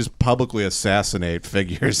Patreon we can just publicly assassinate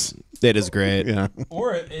figures. It is great. Yeah.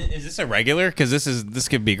 Or is this a regular? Because this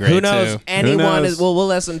could be great Who knows? too. Anyone knows? is. We'll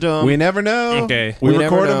listen to them. We never know. Okay. We We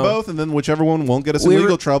record never them know. both, and then whichever one won't get us in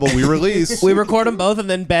legal trouble, we release. We record them both, and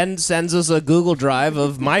then Ben sends us a Google Drive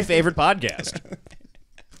of my favorite podcast.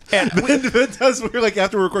 It does. We're like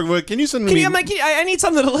after we're recording. Well, can you send me? I need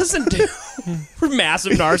something to listen to. We're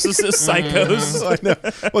massive narcissist psychos. I know.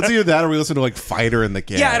 Well, it's either that or we listen to like Fighter and the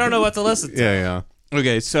Cat. Yeah, I don't know what to listen to. Yeah, yeah.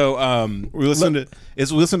 Okay, so we listen to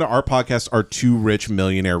our podcast. Are two rich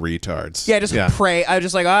millionaire retards? Yeah, just pray. I was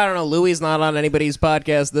just like, I don't know. Louis not on anybody's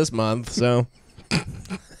podcast this month, so.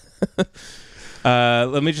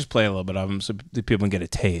 Let me just play a little bit of them so the people can get a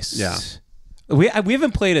taste. Yeah. We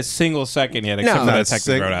haven't played a single second yet, except for that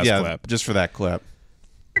Texas Roadhouse clip. Just for that clip.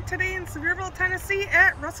 Today in Sevierville, Tennessee,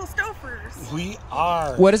 at Russell Stouffer's. We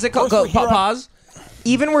are. What is it called? Go, pause.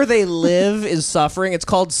 Even where they live is suffering. It's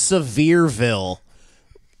called Sevierville.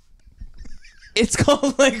 It's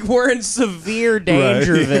called like we're in severe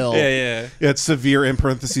Dangerville. Yeah. It's severe in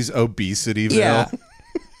parentheses obesityville. Yeah.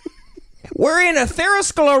 We're in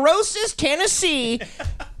atherosclerosis, Tennessee.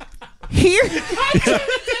 Here.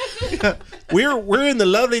 We're in the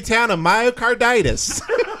lovely town of myocarditis.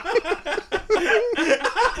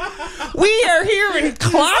 We are here in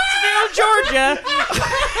Clarksville, Georgia.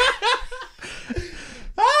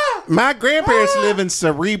 My grandparents live in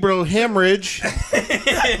cerebral hemorrhage,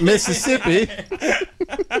 Mississippi.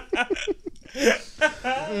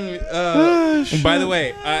 By the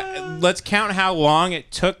way, let's count how long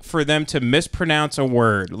it took for them to mispronounce a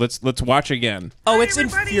word. Let's watch again. Oh, it's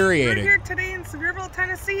everybody. infuriating. We're here today in Sevierville,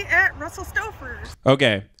 Tennessee, at Russell Stouffer's.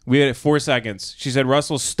 Okay, we had it 4 seconds. She said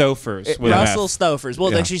Russell Stouffer's. Russell Stouffer's.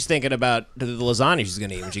 Well, then she's thinking about the lasagna she's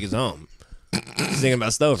going to eat when she gets home. She's thinking about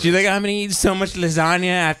Stouffer's. She's like, I'm going to eat so much lasagna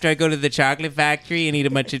after I go to the chocolate factory and eat a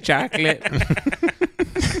bunch of chocolate.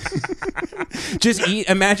 Just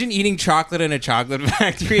imagine eating chocolate in a chocolate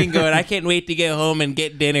factory and going, I can't wait to get home and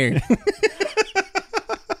get dinner.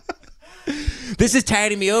 This is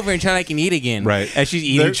tiding me over until I can eat again. Right. As she's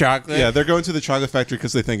eating chocolate. Yeah, they're going to the chocolate factory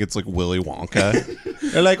because they think it's like Willy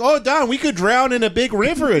Wonka. They're like, oh, Don, we could drown in a big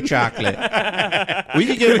river of chocolate. We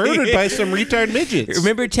could get murdered by some retard midgets.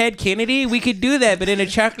 Remember Ted Kennedy? We could do that, but in a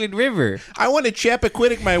chocolate river. I want to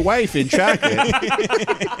Chappaquiddick my wife in chocolate.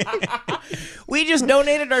 We just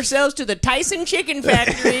donated ourselves to the Tyson Chicken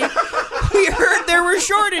Factory. We heard there were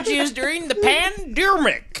shortages during the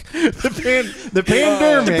pandemic. The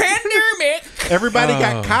pandemic. Everybody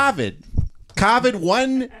got COVID.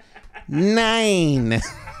 COVID-19.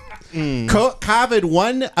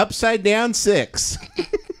 COVID-1 upside down 6.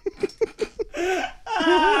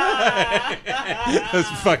 Those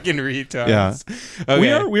fucking retards. Yeah. Okay.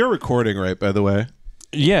 We are recording, right, by the way?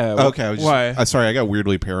 Yeah. Okay. Why? Sorry, I got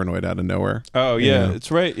weirdly paranoid out of nowhere. Oh, yeah.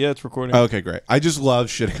 It's right. Yeah, it's recording. Okay, great. I just love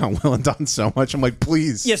shitting on Will and Don so much. I'm like,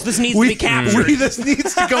 please. Yes, this needs to be captured. This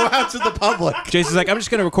needs to go out to the public. Jason's like, I'm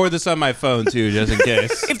just going to record this on my phone, too, just in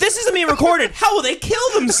case. If this isn't being recorded, how will they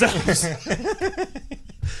kill themselves?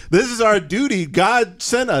 This is our duty. God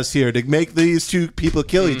sent us here to make these two people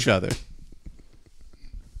kill each other.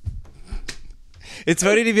 It's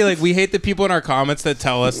funny to be like, we hate the people in our comments that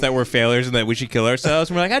tell us that we're failures and that we should kill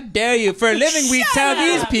ourselves. And we're like, how dare you? For a living, we tell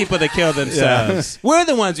these people to kill themselves. Yeah. We're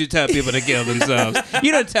the ones who tell people to kill themselves.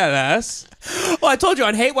 You don't tell us. Well, I told you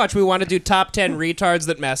on Hate Watch we want to do top 10 retards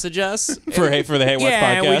that message us. For the Hate Watch podcast?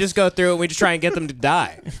 Yeah, and we just go through and we just try and get them to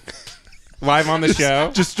die. Live on the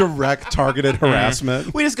show? Just direct targeted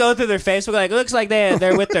harassment. We just go through their Facebook like, looks like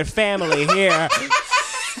they're with their family here.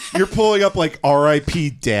 You're pulling up like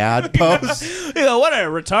R.I.P. Dad posts. You know, what a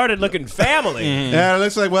retarded looking family. Yeah, it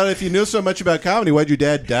looks like, well, if you knew so much about comedy, why'd your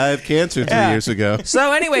dad die of cancer 3 years ago?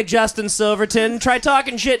 So anyway, Justin Silverton, try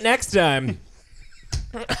talking shit next time.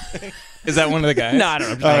 Is that one of the guys? No, I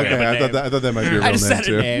don't know. Okay, I thought that might be a real I just name said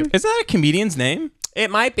too. a name. Is that a comedian's name?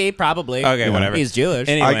 It might be, probably. Okay, whatever. He's Jewish.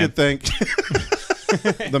 Anyway. I could think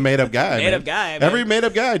the made-up guy. Made-up guy. Man. Every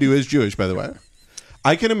made-up guy I do is Jewish, by the way.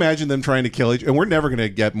 I can imagine them trying to kill each, and we're never going to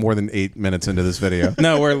get more than 8 minutes into this video.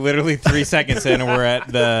 No, we're literally 3 seconds in, and we're at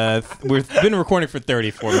we've been recording for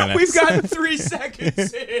 34 minutes. We've gotten 3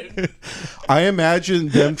 seconds in. I imagine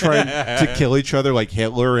them trying to kill each other like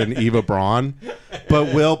Hitler and Eva Braun,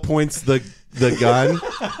 but Will points the gun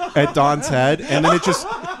at Don's head, and then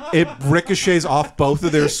it ricochets off both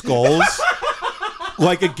of their skulls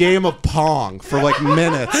like a game of Pong for like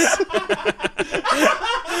minutes.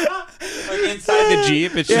 Inside the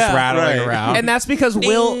Jeep, it's just rattling around. And that's because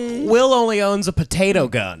Will only owns a potato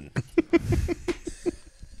gun.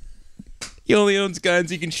 He only owns guns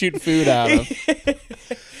he can shoot food out of.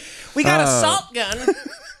 We got a salt gun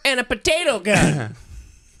and a potato gun.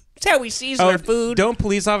 That's how we season our food. Don't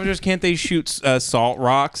police officers, can't they shoot salt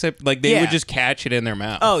rocks? Like they would just catch it in their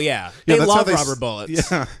mouth. Oh, yeah. They love rubber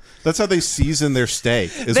bullets. Yeah. That's how they season their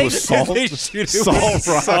steak, is with salt. They shoot it salt with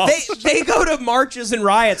rocks. They go to marches and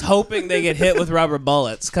riots hoping they get hit with rubber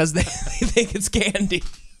bullets because they think it's candy.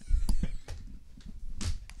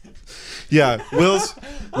 Yeah, Will's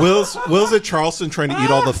at Charleston trying to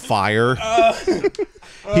eat all the fire.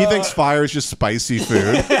 He thinks fire is just spicy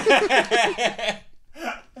food.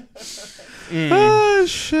 Oh,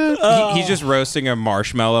 shit. He's just roasting a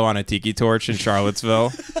marshmallow on a tiki torch in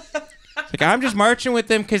Charlottesville. Like, I'm just marching with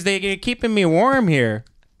them because they're keeping me warm here.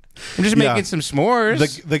 I'm just making some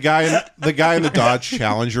s'mores. The guy in the Dodge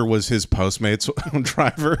Challenger was his Postmates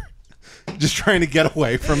driver, just trying to get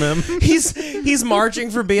away from him. He's marching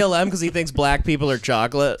for BLM because he thinks black people are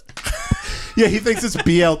chocolate. Yeah, he thinks it's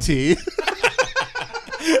BLT.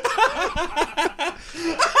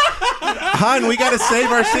 Hon, we gotta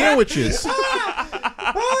save our sandwiches.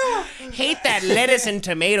 Hate that lettuce and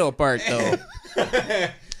tomato part, though.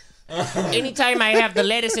 Anytime I have the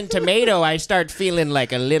lettuce and tomato, I start feeling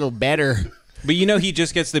like a little better. But you know, he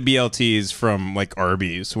just gets the BLTs from like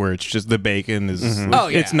Arby's, where it's just the bacon is. Oh,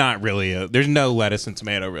 yeah. It's not really there's no lettuce and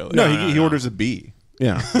tomato really. No, he orders a B.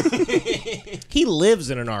 Yeah. He lives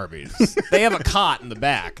in an Arby's. They have a cot in the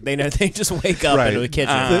back. They just wake up into the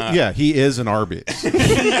kitchen. Yeah, he is an Arby's. He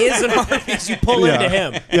is an Arby's. You pull into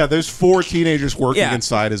him. Yeah, there's 4 teenagers working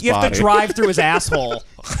inside his body. You have to drive through his asshole.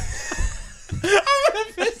 I'm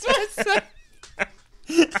gonna piss myself.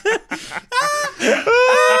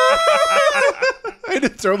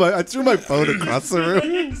 I threw my phone across the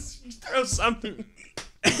room. Throw something.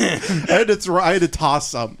 I had to toss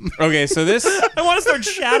something. Okay, so this. I want to start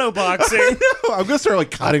shadow boxing. I'm gonna start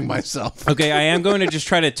like cutting myself. Okay, I am going to just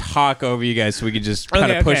try to talk over you guys so we can just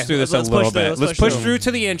kind of push through this a little bit. Let's push through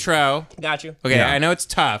to the intro. Got you. Okay, I know it's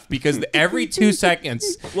tough because every 2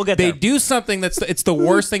 seconds they do something it's the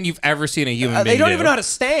worst thing you've ever seen a human being They don't do. even know how to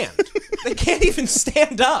stand. They can't even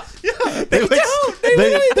stand up. Yeah,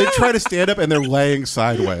 They try to stand up and they're laying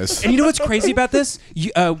sideways. And you know what's crazy about this?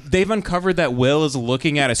 They've uncovered that Will is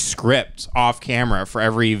looking at a script off camera for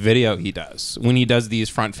every video he does when he does these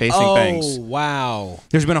front-facing things. Oh, wow.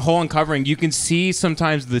 There's been a whole uncovering. You can see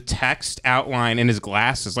sometimes the text outline in his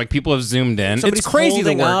glasses. Like, people have zoomed in. Somebody's it's crazy the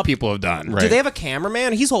holding work up. people have done. Right. Do they have a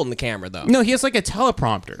cameraman? He's holding the camera, though. No, he has like a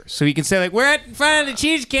teleprompter. So he can say, like, we're at in front of the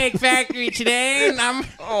Cheesecake Factory today, and I'm...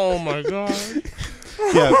 Oh, my God.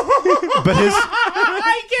 Yeah, but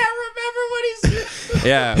I can't remember what he's.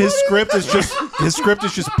 Yeah. his script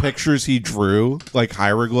is just pictures he drew, like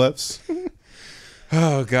hieroglyphs.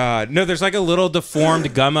 Oh, God. No, there's like a little deformed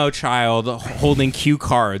gummo child holding cue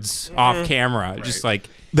cards off camera. Right. Just like...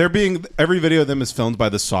 Every video of them is filmed by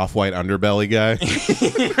the soft white underbelly guy.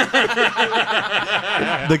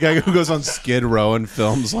 The guy who goes on Skid Row and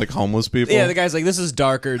films like homeless people. Yeah, the guy's like, this is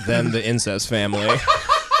darker than the incest family.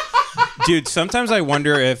 Dude, sometimes I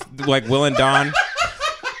wonder if, like, Will and Dawn...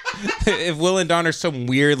 if Will and Dawn are some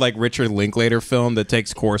weird, like, Richard Linklater film that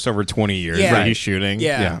takes course over 20 years that he's shooting.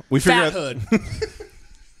 Yeah. We figured Fat Hood.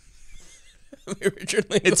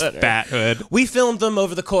 Richard Linklater. It's Fat Hood. We filmed them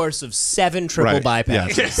over the course of 7 triple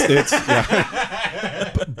bypasses. Yeah.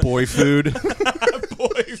 It's boy food.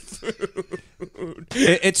 Boy food.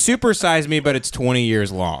 It's Super Size Me, but it's 20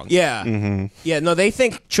 years long. Yeah. Mm-hmm. Yeah, no, they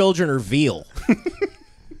think children are veal.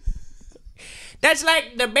 That's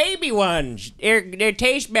like the baby ones. They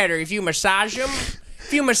taste better if you massage them.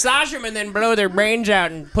 If you massage them and then blow their brains out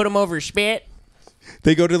and put them over spit.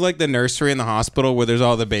 They go to like the nursery in the hospital where there's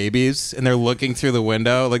all the babies, and they're looking through the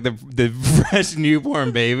window, like the fresh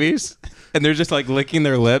newborn babies, and they're just like licking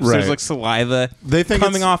their lips. Right. There's like saliva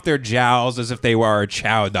coming off their jowls as if they were a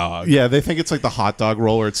chow dog. Yeah, they think it's like the hot dog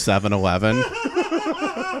roller at 7-Eleven.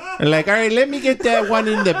 Like, all right, let me get that one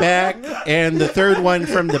in the back and the third one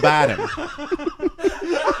from the bottom.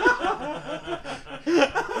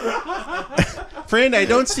 Friend, I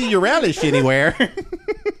don't see your relish anywhere.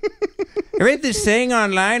 I read this saying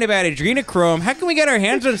online about adrenochrome. How can we get our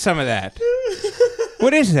hands on some of that?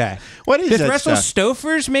 What is that? What is Does that Russell stuff?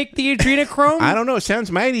 Stouffer's make the adrenochrome? I don't know. It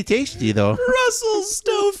sounds mighty tasty, though. Russell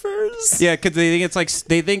Stouffer's. Yeah, because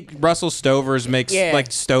they think Russell Stover's makes like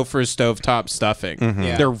Stouffer's stovetop stuffing. Mm-hmm.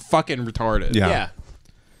 Yeah. They're fucking retarded. Yeah.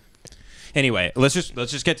 Anyway, let's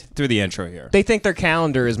just get through the intro here. They think their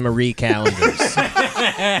calendar is Marie Callender's.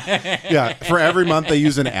 Yeah, for every month they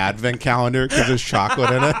use an advent calendar because there's chocolate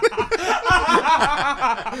in it.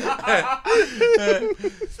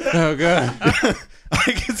 Oh, God.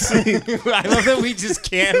 I can see. I love that we just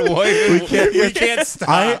can't wait. We can't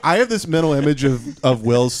stop. I have this mental image of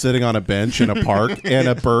Will sitting on a bench in a park and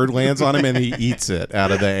a bird lands on him and he eats it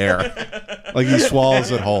out of the air. Like he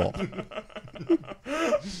swallows it whole.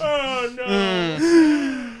 Oh,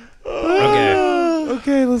 no.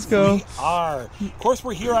 Okay, let's go. We are. Of course,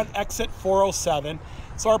 we're here on exit 407.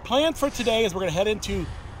 So our plan for today is we're going to head into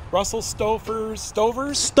Russell Stover's. God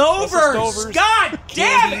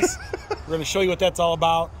damn it! We're going to show you what that's all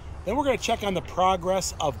about. Then we're going to check on the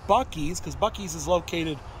progress of Buc-ee's, because Buc-ee's is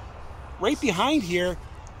located right behind here.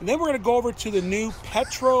 And then we're going to go over to the new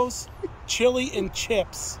Petro's Chili and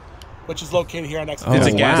Chips which is located here on X. It's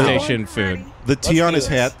a gas Wow. station food. The T on his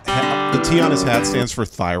hat. The T on his hat stands for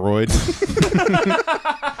thyroid.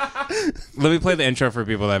 Let me play the intro for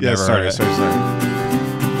people that have Yeah, never heard sorry, it. sorry.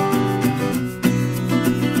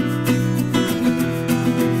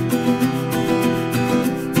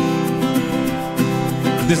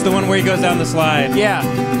 This is the one where he goes down the slide. Yeah.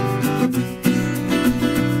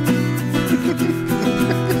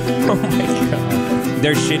 Oh my god.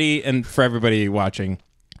 They're shitty, and for everybody watching,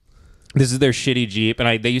 this is their shitty Jeep,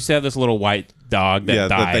 and they used to have this little white dog that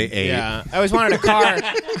died. that they ate. Yeah. I always wanted a car.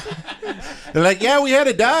 They're like, yeah, we had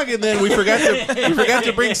a dog, and then we forgot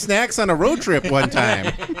to bring snacks on a road trip one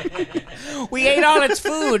time. We ate all its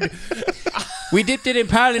food. We dipped it in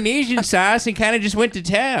Polynesian sauce and kind of just went to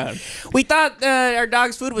town. We thought our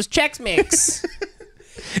dog's food was Chex Mix.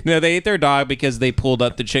 No, they ate their dog because they pulled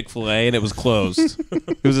up the Chick-fil-A and it was closed.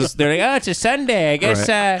 They're like, oh, it's a Sunday. I guess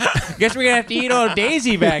we're gonna have to eat old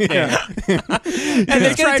Daisy back there. And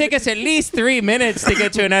it's gonna take us at least 3 minutes to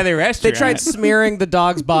get to another They restaurant. tried smearing the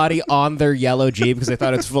dog's body on their yellow Jeep because they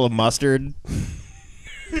thought it's full of mustard.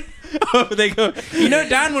 Oh, they go,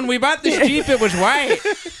 Don, when we bought this Jeep, it was white.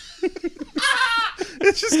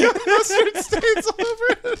 It's just got mustard stains all over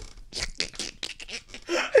it.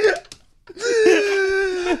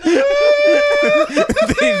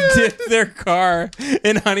 They've dipped their car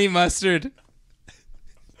in honey mustard.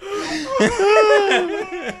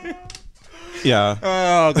 Yeah.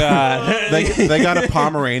 Oh, God. They got a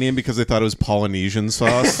Pomeranian because they thought it was Polynesian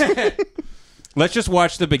sauce. Let's just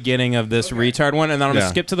watch the beginning of this retard one, and then I'm going to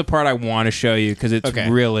Yeah. skip to the part I want to show you because it's Okay.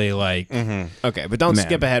 really like... Okay, but don't Man.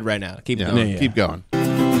 skip ahead right now. Keep Yeah, going. Yeah. Keep going.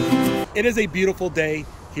 It is a beautiful day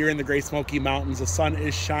here in the Great Smoky Mountains. The sun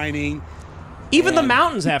is shining. Even the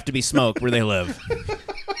mountains have to be smoked where they live.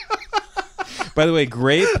 By the way,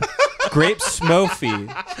 grape smofy.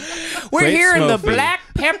 We're Great here in the Smoky. black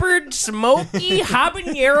peppered, smoky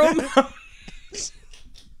habanero mountains.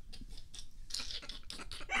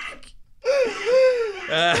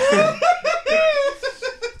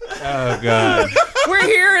 Oh, God. We're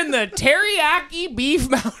here in the teriyaki beef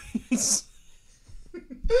mountains.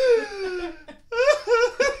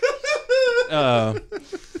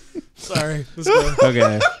 Sorry. Let's go.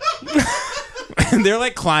 Okay. They're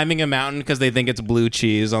like climbing a mountain because they think it's blue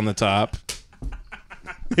cheese on the top.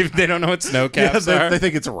 If they don't know what snow caps are. They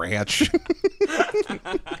think it's ranch.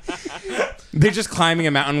 They're just climbing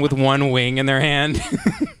a mountain with one wing in their hand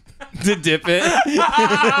to dip it.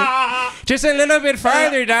 Just a little bit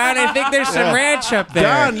farther, Don. I think there's some ranch up there.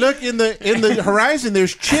 Don, look in the horizon.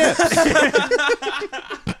 There's chips.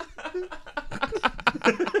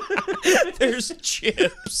 There's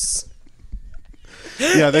chips.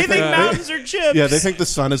 Yeah, They think mountains are chips. Yeah, they think the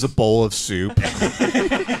sun is a bowl of soup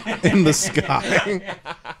in the sky.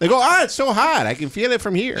 They go, it's so hot. I can feel it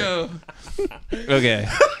from here. Okay.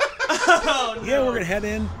 Yeah, we're gonna head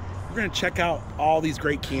in. We're gonna check out all these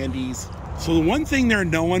great candies. So the one thing they're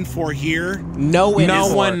known for here, No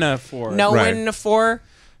one for. No Right. one for.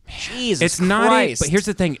 Jesus It's not Christ. but here's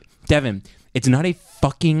the thing, Devin. It's not a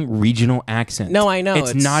fucking regional accent. No, I know.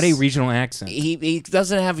 It's not a regional accent. He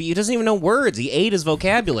doesn't even know words. He ate his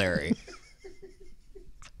vocabulary.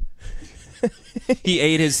 He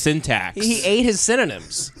ate his syntax. He ate his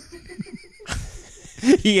synonyms.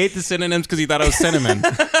 He ate the synonyms because he thought it was cinnamon.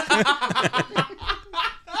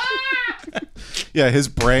 Yeah, his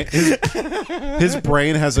brain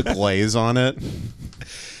has a glaze on it,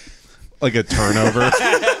 like a turnover.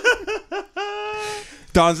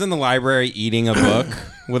 Don's in the library eating a book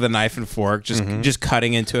with a knife and fork, just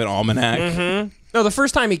cutting into an almanac. No, the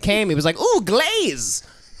first time he came, he was like, "Ooh, glaze."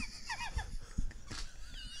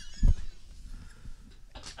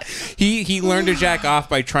 He learned to jack off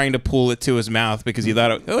by trying to pull it to his mouth because he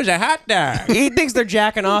thought it was a hot dog. He thinks they're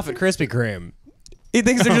jacking off at Krispy Kreme. He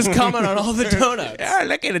thinks they're just coming on all the donuts. Oh,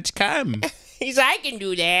 look at it come. He's, I can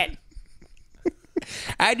do that.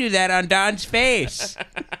 I do that on Don's face.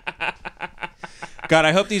 God,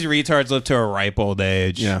 I hope these retards live to a ripe old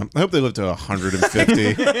age. Yeah, I hope they live to 150.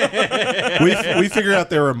 We figured out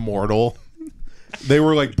they're immortal. They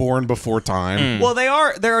were like born before time. Well, they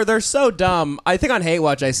are. They're so dumb. I think on Hate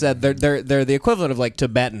Watch I said they're the equivalent of like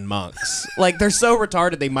Tibetan monks. Like they're so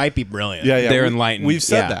retarded they might be brilliant. Yeah, They're enlightened. We've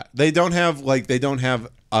said Yeah. that they don't have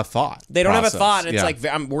a thought. They don't have a process. thought. It's Yeah.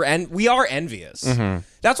 like we are envious.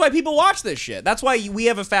 That's why people watch this shit. That's why we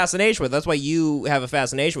have a fascination with. That's why you have a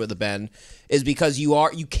fascination with it, Ben, is because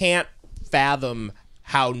you can't fathom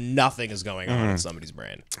how nothing is going on in somebody's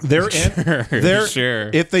brain. they're Sure.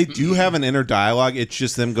 If they do have an inner dialogue, it's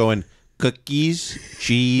just them going cookies,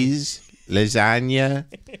 cheese, lasagna,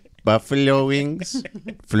 buffalo wings,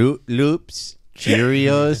 Fruit Loops,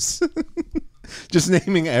 Cheerios. Just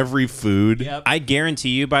naming every food. Yep. I guarantee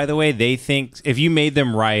you, by the way, they think if you made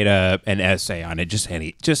them write an essay on it, just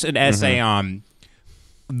an essay on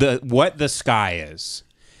what the sky is,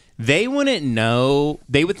 they wouldn't know.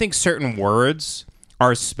 They would think certain words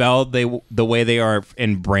are spelled the way they are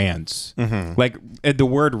in brands. Like the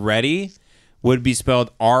word ready would be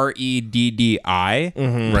spelled REDDI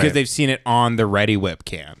because they've seen it on the Ready Whip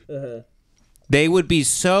can. They would be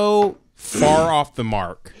so far off the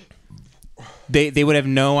mark. They would have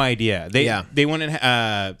no idea. They wouldn't.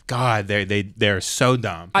 God, they're so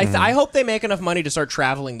dumb. I hope they make enough money to start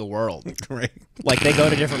traveling the world. Right. Like they go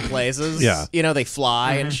to different places. Yeah. You know, they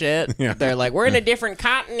fly and shit. Yeah. They're like, we're in a different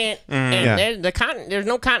continent, and there's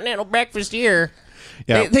no continental breakfast here.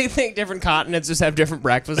 Yeah. They think different continents just have different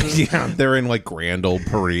breakfasts. Yeah, they're in like Grand Old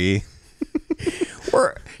Paris.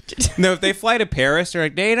 No, if they fly to Paris, they're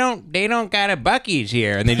like they don't got a Buc-ee's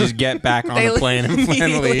here, and they just get back on the plane and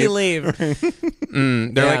immediately leave.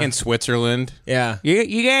 They're like in Switzerland. Yeah.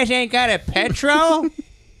 You guys ain't got a petrol?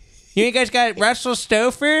 You guys got Russell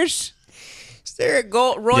Stover's? Is there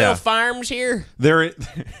a Royal Farms here? They're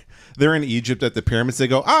in Egypt at the pyramids. They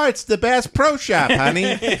go, oh, it's the Bass Pro Shop,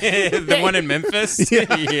 honey. The one in Memphis?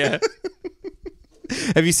 Yeah.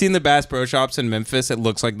 Have you seen the Bass Pro Shops in Memphis? It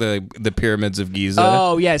looks like the pyramids of Giza.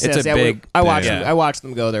 Oh yes, it's yes, a big. I watched them. I watched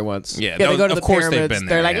them go there once. Yeah, they go to of the course pyramids. they've been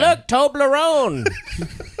there, They're like, yeah. look, Toblerone.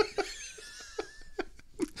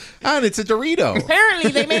 And it's a Dorito.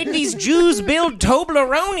 Apparently, they made these Jews build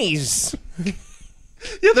Toblerones.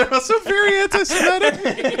 Yeah, they're also very anti-Semitic.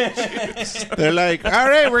 They're like, all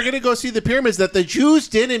right, we're going to go see the pyramids that the Jews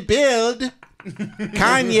didn't build.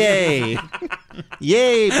 Kanye.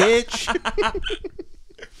 Yay, bitch.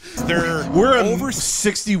 We're over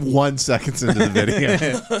 61 seconds into the video.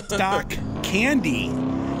 Stock candy.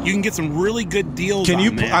 You can get some really good deals.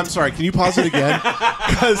 I'm sorry. Can you pause it again?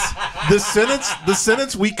 Because the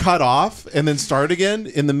sentence we cut off and then start again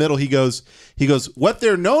in the middle. He goes. What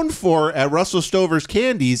they're known for at Russell Stover's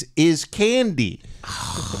Candies is candy.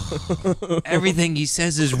 Everything he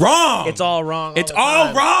says is wrong. It's all wrong. It's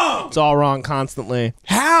all wrong. It's all wrong constantly.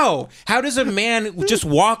 How does a man just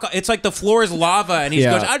walk? It's like the floor is lava, and he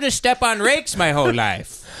goes, "I'll just step on rakes my whole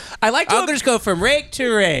life." I'll just go from rake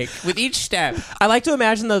to rake with each step. I like to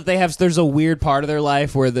imagine that there's a weird part of their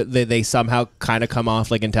life where they somehow kind of come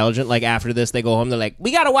off like intelligent. Like after this, they go home. They're like,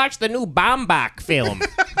 we got to watch the new Baumbach film.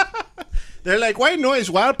 They're like, white noise,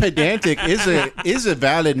 while pedantic, is a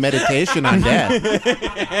valid meditation on death.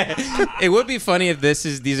 It would be funny if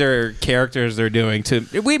these are characters they're doing to.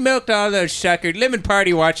 We milked all those suckers. Lemon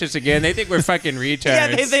Party watch us again. They think we're fucking retards.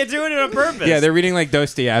 Yeah, they're doing it on purpose. Yeah, they're reading like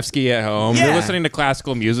Dostoevsky at home. Yeah. They're listening to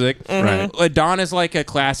classical music. Right. Dawn is like a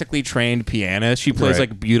classically trained pianist. She plays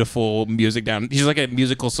like beautiful music down. She's like a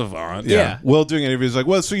musical savant. Yeah. Will doing interviews like,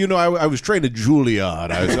 well, so I was trained at Juilliard.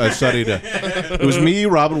 I studied. It was me,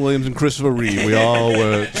 Robin Williams, and Christopher Reeve. We all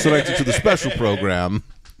were selected to the special program.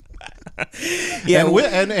 Yeah,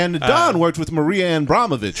 and Don worked with Maria Ann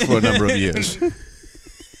Abramovich for a number of years.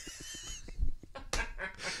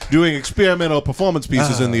 Doing experimental performance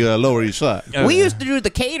pieces in the Lower East Side. We used to do the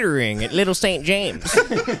catering at Little St. James.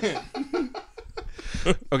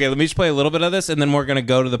 Okay, let me just play a little bit of this, and then we're going to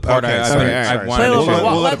go to the part I've wanted to Play a show.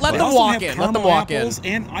 little bit. Let them walk in. Let them walk in.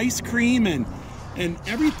 And ice cream and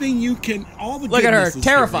everything you can. All the Look at her, goodness is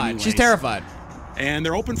terrified. here She's anyways. terrified. And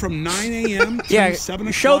they're open from 9 a.m. to 7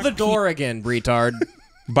 o'clock. Show the door again, retard.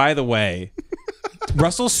 By the way,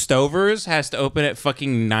 Russell Stover's has to open at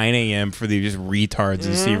fucking 9 a.m. for these retards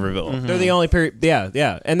in Seaverville. They're the only period.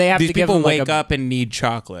 Yeah. And they have These to give people them wake up and need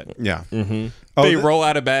chocolate. Yeah. They roll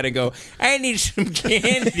out of bed and go, I need some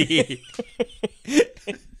candy.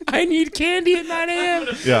 I need candy at 9 a.m.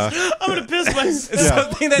 Yeah. I'm going to piss myself.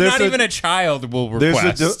 Something that There's not even a child will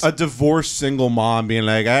request. There's a divorced single mom being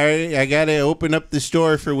like, I got to open up the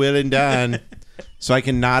store for Will and Don so I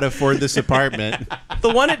can not afford this apartment. The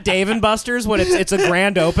one at Dave & Buster's when it's a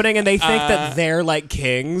grand opening and they think that they're like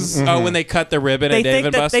kings. Oh, when they cut the ribbon at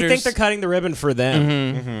Dave & Buster's? They think they're cutting the ribbon for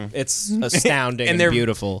them. It's astounding and they're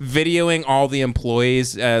beautiful. Videoing all the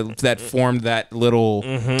employees that formed that little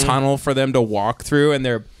tunnel for them to walk through,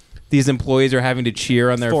 and these employees are having to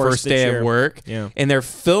cheer on their first day of work. Yeah. And they're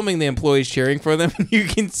filming the employees cheering for them. You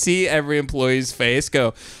can see every employee's face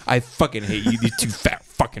go, I fucking hate you two fat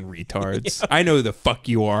fucking retards. Yeah. I know who the fuck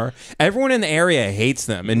you are. Everyone in the area hates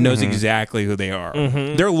them and knows exactly who they are.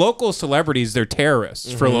 They're local celebrities. They're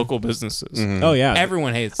terrorists for local businesses. Oh, yeah.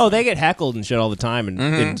 Everyone hates Oh, them. they get heckled and shit all the time in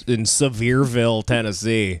Sevierville,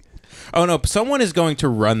 Tennessee. Oh no, someone is going to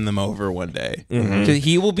run them over one day.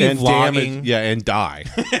 He will be and vlogging. and die.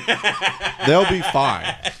 They'll be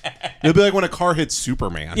fine. It'll be like when a car hits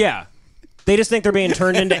Superman. Yeah. They just think they're being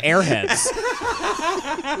turned into airheads.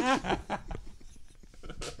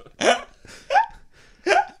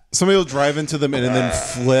 Somebody will drive into them and then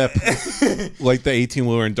flip like the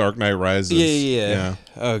 18-wheeler in Dark Knight Rises. Yeah.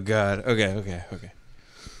 Oh God. Okay.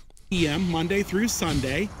 p.m. Monday through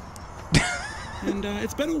Sunday. And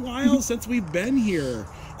it's been a while since we've been here.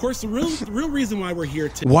 Of course, the real reason why we're here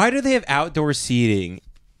today. Why do they have outdoor seating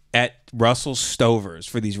at Russell Stover's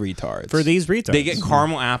for these retards? They get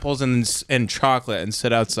caramel apples and chocolate and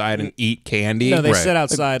sit outside and eat candy. No, they sit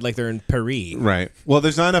outside like they're in Paris. Right. Well,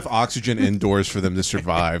 there's not enough oxygen indoors for them to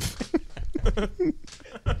survive.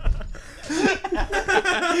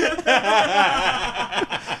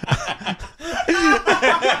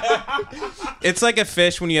 It's like a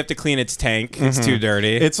fish when you have to clean its tank. It's too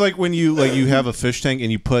dirty. It's like when you have a fish tank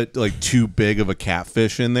and you put like too big of a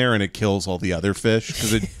catfish in there and it kills all the other fish.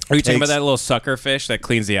 Because it Are you talking about that little sucker fish that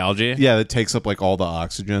cleans the algae? Yeah, it takes up like all the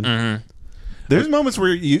oxygen. There's moments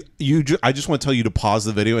where I just want to tell you to pause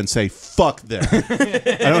the video and say fuck them. I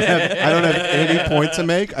don't have any point to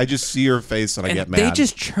make. I just see your face and I get mad. They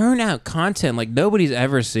just churn out content like nobody's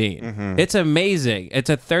ever seen. It's amazing. It's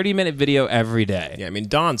a 30-minute video every day. Yeah, I mean,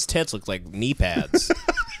 Don's tits look like knee pads.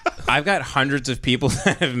 I've got hundreds of people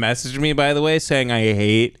that have messaged me, by the way, saying I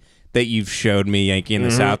hate that you've showed me Yankee in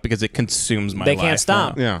the South because it consumes my life. They can't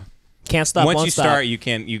stop. now. Yeah. Can't stop. Once won't you stop. start, you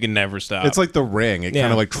can never stop. It's like The Ring. It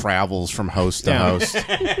kind of like travels from host to host.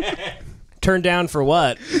 Turned down for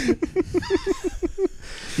what?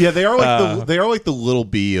 Yeah, they are like the little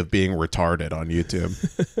bee of being retarded on YouTube.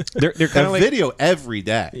 they're kind of like video every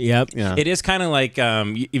day. Yep. Yeah. It is kind of like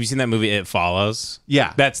have you seen that movie It Follows?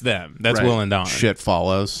 Yeah. That's them. That's Right. Will and Dawn. Shit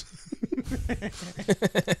follows.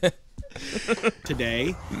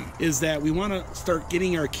 Today is that we want to start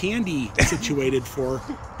getting our candy situated for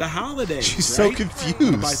the holidays. She's so right?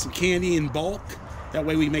 confused. Buy some candy in bulk. That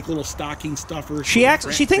way we make little stocking stuffers. She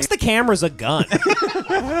thinks the camera's a gun.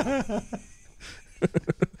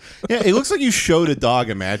 Yeah, it looks like you showed a dog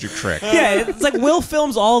a magic trick. Yeah, it's like Will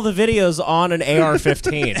films all the videos on an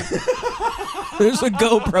AR-15. There's a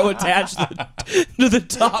GoPro attached to the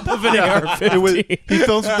top of an AR-15. He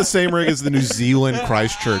films with the same rig as the New Zealand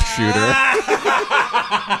Christchurch shooter.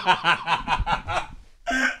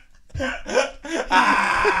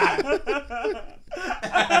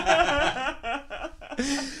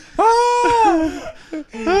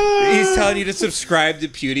 He's telling you to subscribe to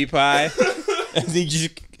PewDiePie. And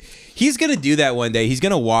he's gonna do that one day. He's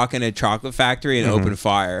gonna walk in a chocolate factory and open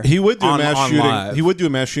fire. He would do a mass shooting. live. He would do a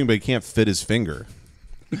mass shooting, but he can't fit his finger.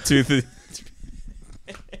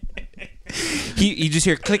 You just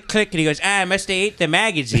hear click click, and he goes, "I must have ate the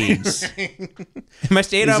magazines. I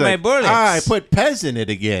must have ate all my bullets. I put Pez in it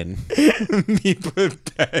again." He put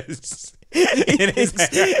Pez in his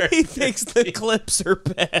hair. He thinks the clips are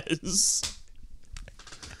Pez.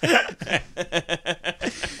 Let's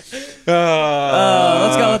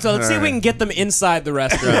go. Let's see if we can get them inside the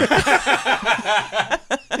restaurant.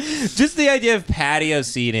 Just the idea of patio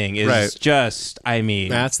seating is just, I mean,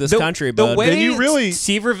 that's this country, the bud. way Then you really-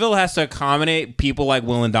 Seaverville has to accommodate people like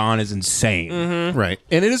Will and Dawn is insane. Right.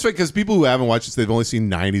 And it is right because people who haven't watched this, they've only seen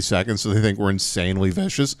 90 seconds, so they think we're insanely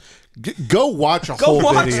vicious. Go watch a whole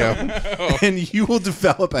video, and you will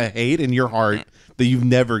develop a hate in your heart that you've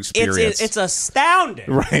never experienced. It's astounding.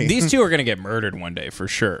 right. These two are gonna get murdered one day for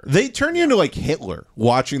sure. They turn you into like Hitler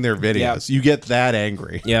watching their videos. You get that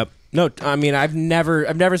angry. Yep. No, I mean I've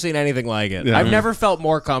never seen anything like it. Yeah. I've never felt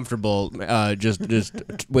more comfortable just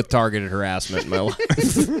with targeted harassment in my life.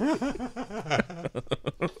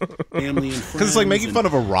 Family and friends. Because it's like making fun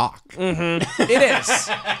of a rock. It is.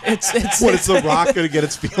 It's What, is the rock going to get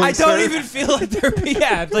its feelings I don't hurt? even feel like they're.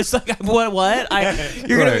 Yeah, it's like what?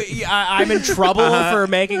 I'm in trouble for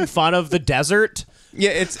making fun of the desert.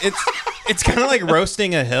 Yeah, it's kind of like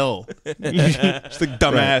roasting a hill. Just a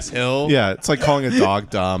dumbass hill. Yeah, it's like calling a dog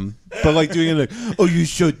dumb. But like doing it like, oh, you're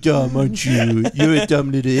so dumb, aren't you? You're a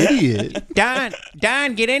dumb little idiot. Don,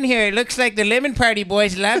 get in here. It looks like the Lemon Party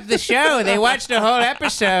boys loved the show. They watched the whole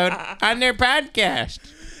episode on their podcast.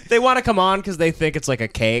 They want to come on because they think it's like a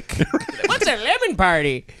cake. What's a lemon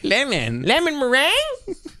party? Lemon Meringue?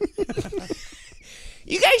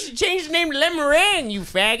 You guys should change the name to Lemon Meringue, you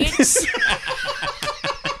faggots.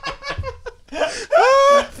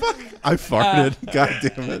 Oh, fuck. I farted. God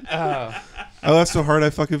damn it. I laughed so hard I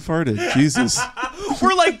fucking farted. Jesus.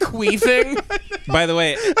 We're like queefing. By the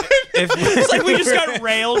way, It's like we just got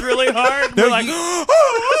railed really hard. We're like,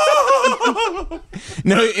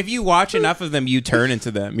 No, if you watch enough of them, you turn into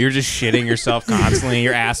them. You're just shitting yourself constantly.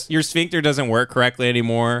 Your sphincter doesn't work correctly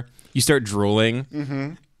anymore. You start drooling.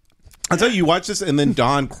 Mm-hmm. I'll tell you watch this, and then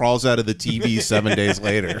Don crawls out of the TV 7 days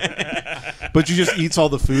later. But you just eats all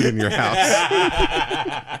the food in your house.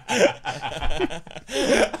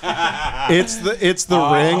 It's the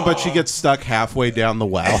ring, but she gets stuck halfway down the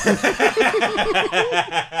well.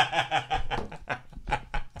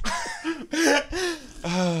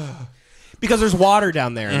 Because there's water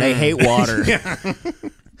down there, and they hate water.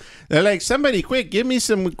 They're like, somebody quick, give me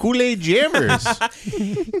some Kool-Aid jammers.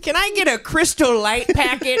 Can I get a Crystal Light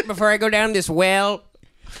packet before I go down this well?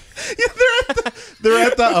 Yeah, they're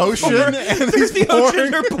at the ocean, and he's the pouring.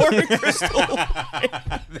 ocean, they're pouring Crystal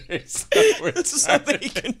Light. So that he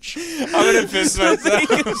can, I'm gonna piss so that he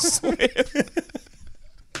myself. can swim.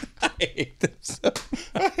 I hate them so.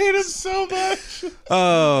 I hate him so much.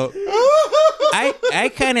 Oh, I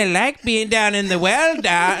kind of like being down in the well,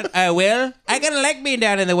 Will. I kind of like being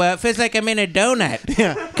down in the well. It feels like I'm in a donut.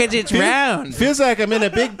 Yeah, because it's round. Feels like I'm in a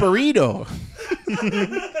big burrito.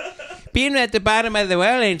 Being at the bottom of the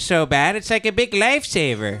well ain't so bad. It's like a big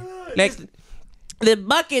lifesaver. Like The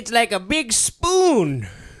bucket's like a big spoon.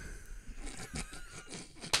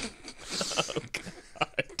 Oh,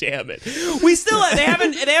 God damn it. We still they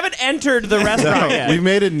haven't entered the restaurant yet. We've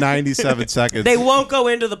made it 97 seconds. They won't go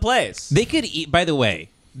into the place. they could eat. By the way,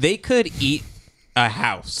 they could eat a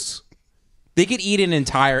house. They could eat an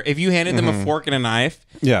entire. If you handed them a fork and a knife,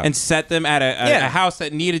 Yeah. and set them at a house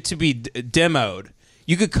that needed to be demoed,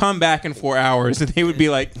 you could come back in 4 hours and they would be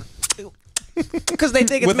like, Because they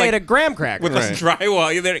think it's With, made like- of graham crackers. with a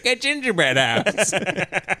drywall. They're like a gingerbread house.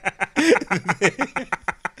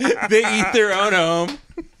 They eat their own home.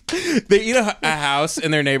 They eat a house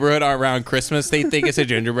in their neighborhood around Christmas. They think it's a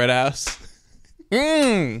gingerbread house.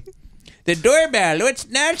 The doorbell. What's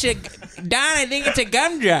now? Don, I think it's a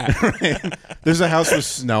gumdrop. There's a house with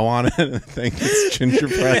snow on it, and I think it's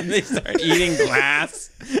gingerbread. And they start eating glass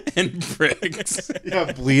and bricks.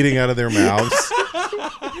 Yeah, bleeding out of their mouths.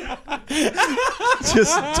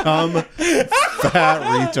 Just dumb, fat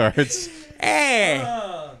retards. Hey,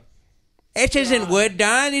 this isn't wood,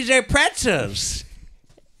 Don. These are pretzels.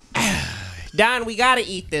 Don, we gotta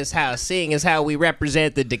eat this house, seeing as how we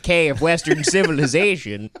represent the decay of Western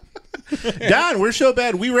civilization. Don, we're so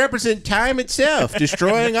bad. We represent time itself,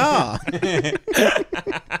 destroying all.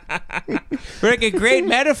 We're like a great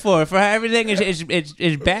metaphor for how everything is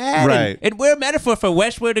bad. Right. And we're a metaphor for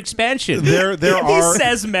westward expansion. There He are.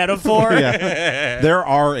 says metaphor. Yeah, there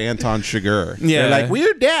are Anton Chigurh. Yeah. They're like,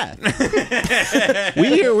 we're death.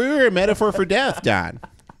 we were a metaphor for death, Don.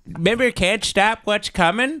 Remember Can't Stop What's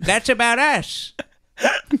Coming? That's about us.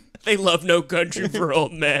 They love No Country for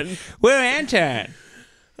Old Men. We're Anton.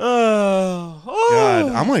 God,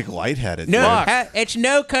 I'm like lightheaded. No, dude. it's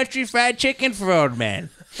no country fried chicken for old men.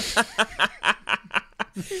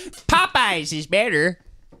 Popeyes is better.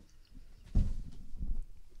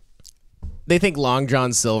 They think Long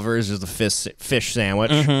John Silver's is the fish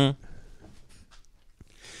sandwich.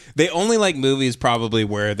 They only like movies probably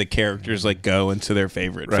where the characters like go into their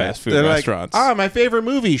favorite fast food They're restaurants. Like, my favorite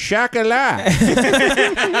movie, Shack-a-Lak.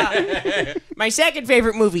 My second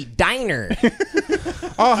favorite movie, Diner.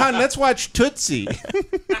 Oh, hon, let's watch Tootsie.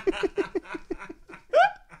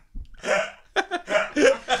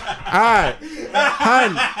 Alright,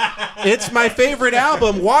 hon, it's my favorite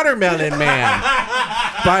album, Watermelon Man,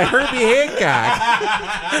 by Herbie Hancock.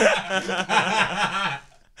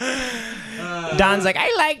 Don's like,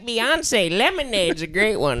 I like Beyonce. Lemonade's a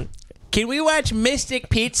great one. Can we watch Mystic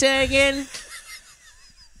Pizza again?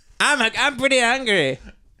 I'm pretty hungry.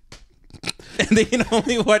 And they can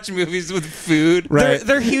only watch movies with food. Right.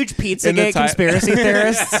 They're huge In the Pizzagate conspiracy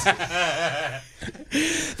theorists.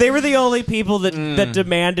 They were the only people that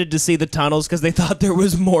demanded to see the tunnels because they thought there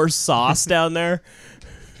was more sauce down there.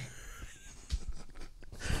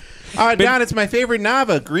 Don, it's my favorite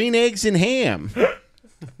Nava, green eggs and ham.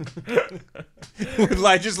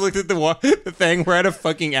 I just looked at the thing. We're at a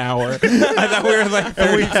fucking hour. I thought we were like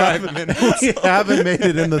 35 minutes. We haven't made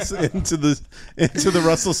it into the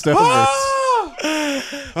Russell Stowe verse.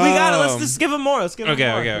 We got it. Let's just give them more. Let's give them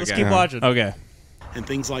more. Okay. Let's keep watching. Okay. and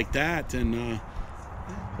things like that. And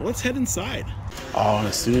well, let's head inside. Oh, and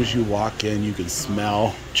as soon as you walk in, you can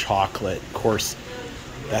smell chocolate. Of course,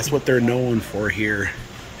 that's what they're known for here.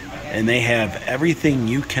 And they have everything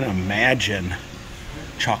you can imagine.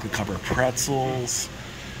 Chocolate covered pretzels.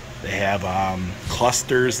 They have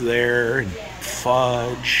clusters there and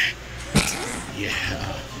fudge. Yeah.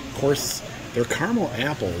 Of course, Their caramel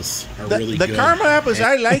apples are The, really the good. caramel apples,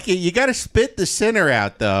 I like it. You got to spit the center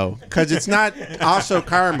out, though, because it's not also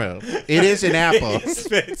caramel. It is an apple.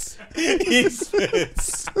 He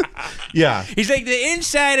spits. Yeah. He's like, the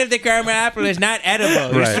inside of the caramel apple is not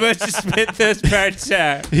edible. You're Right. supposed to spit those parts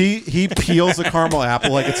out. He peels a caramel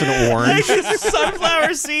apple like it's an orange.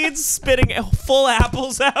 Sunflower seeds spitting full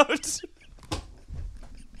apples out.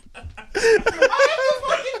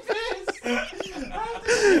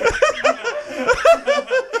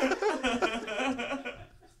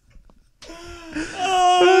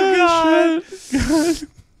 Oh God.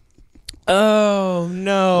 Oh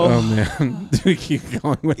no. Oh, man. Do we keep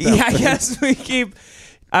going with that? Yeah, I guess we keep.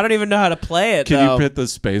 I don't even know how to play it. Can though. you hit the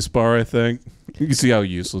space bar, I think? You can see how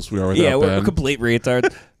useless we are without Yeah, we're Ben. complete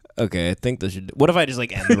retards. Okay, I think this should. What if I just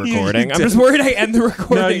like end the recording? I'm just worried I end the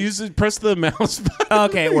recording. No, press the mouse button.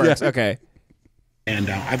 Okay, it works. Yeah. Okay. And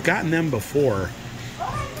I've gotten them before.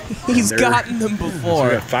 He's They're- gotten them So we before.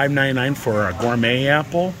 got $5.99 for a gourmet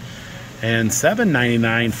apple, and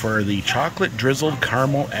 $7.99 for the chocolate drizzled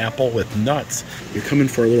caramel apple with nuts. You're coming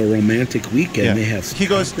for a little romantic weekend. Yeah. They have. He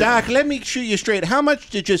goes, Doc, let me shoot you straight. How much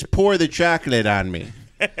to just pour the chocolate on me?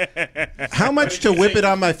 How much to whip it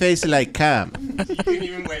on my face like cum? You can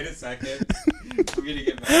even wait a second. I'm gonna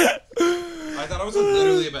get back. I thought I was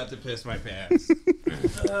literally about to piss my pants. I'm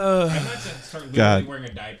not to start literally God. wearing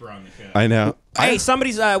a diaper on the show. I know. Hey,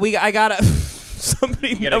 somebody's. I got a.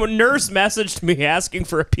 Somebody. A nurse messaged me asking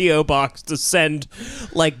for a PO box to send,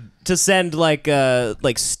 like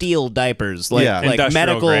steel diapers, like Yeah. like Industrial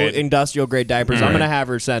medical grade. industrial grade diapers. I'm gonna have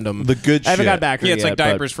her send them. The good I haven't shit. got back to her Yeah, it's yet, like but-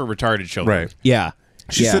 diapers for retarded children. Right. Yeah.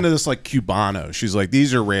 She's Yeah. into this like Cubano. She's like,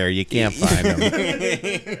 these are rare. You can't find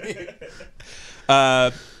them.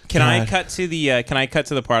 Can I cut to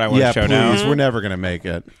the part I want Yeah, to show please. now? We're never going to make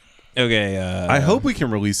it. Okay. I hope we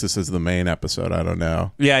can release this as the main episode. I don't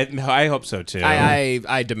know. Yeah, I hope so too.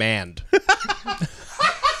 I demand.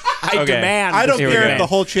 I Okay. demand. I don't Here we care go. if the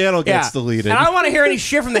whole channel gets deleted. And I don't want to hear any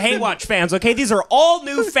shit from the Hate Watch fans, okay? These are all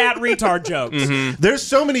new fat retard jokes. There's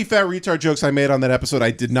so many fat retard jokes I made on that episode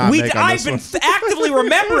I did not make on I've this been one. actively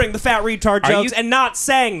remembering the fat retard Are you- jokes and not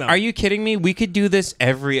saying them. Are you kidding me? We could do this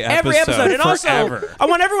every episode. Every episode. And forever. also, I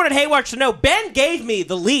want everyone at Hate Watch to know, Ben gave me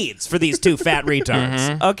the leads for these two fat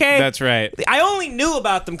retards, okay? That's right. I only knew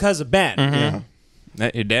about them because of Ben.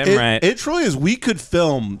 You're damn right. It truly is. We could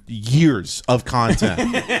film years of content.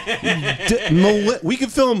 We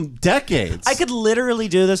could film decades. I could literally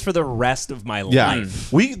do this for the rest of my Yeah, life.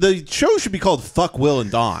 the show should be called "Fuck Will and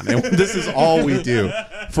Dawn," and this is all we do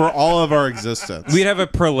for all of our existence. We'd have a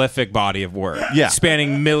prolific body of work. Yeah.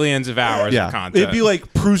 Spanning millions of hours of content. it'd be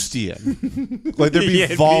like Proustian. Like there'd be Yeah,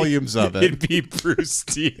 it'd volumes of it. It'd be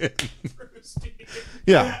Proustian.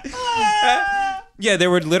 Yeah, Yeah,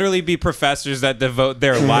 there would literally be professors that devote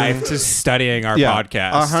their life to studying our yeah.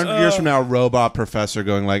 podcast. 100 years from now, robot professor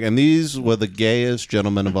going like, and these were the gayest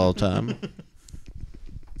gentlemen of all time.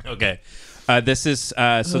 Okay. This is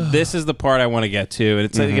the part I want to get to, and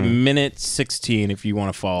it's like a minute 16 if you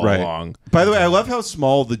want to follow along. By the way, I love how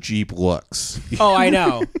small the Jeep looks. Oh, I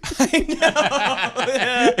know.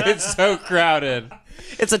 It's so crowded.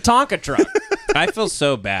 It's a Tonka truck. I feel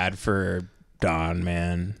so bad for Dawn,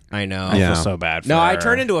 man. I know. I feel so bad for No, her. I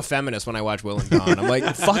turn into a feminist when I watch Will and Dawn. I'm like,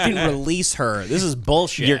 fucking release her. This is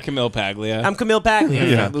bullshit. You're Camille Paglia. I'm Camille Paglia.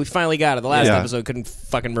 Yeah. We finally got it. The last Yeah. episode couldn't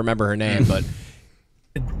fucking remember her name, but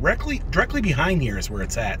Directly behind here is where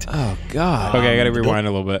it's at. oh god. Okay, I got to rewind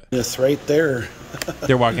a little bit. This right there.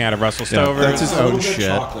 They're walking out of Russell Stover. That's his A little own bit of shit.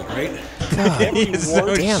 chocolate, right? His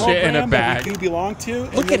own shit in a bag. You belong to.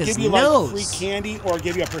 And Look they'll at his give you nose. like free candy or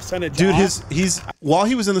give you a percentage. Dude, off. he's while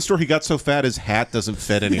he was in the store, he got so fat his hat doesn't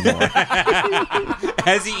fit anymore.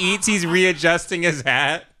 As he eats, he's readjusting his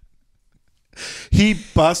hat. He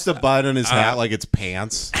busts a button in his hat like it's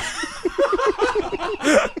pants.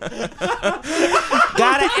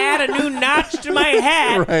 Gotta add a new notch to my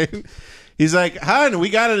hat. Right? He's like, hon, we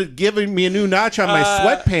gotta give me a new notch on my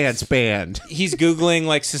sweatpants band. He's Googling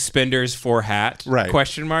like suspenders for hat. Right.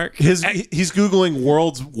 Question mark. He's Googling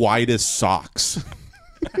world's widest socks.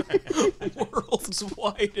 World's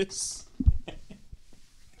widest.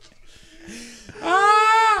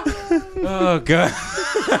 Oh god.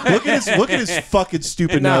 Look at his fucking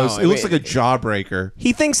stupid No, nose. It I looks mean- like a jawbreaker.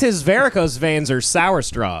 He thinks his varicose veins are sour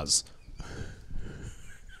straws.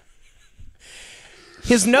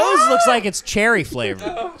 His nose looks like it's cherry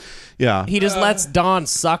flavored. Yeah. He just lets Dawn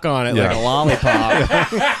suck on it like Yeah. a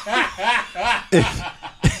lollipop.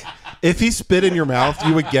 If he spit in your mouth,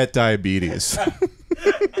 you would get diabetes.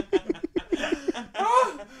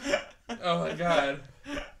 Oh my god.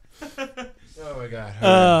 Oh my god.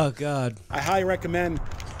 Oh god. I highly recommend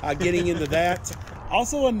getting into that.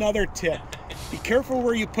 Also, another tip: be careful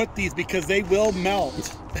where you put these because they will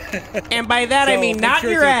melt. And by that I mean not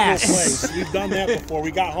your ass. Cool place. We've done that before.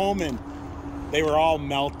 We got home and they were all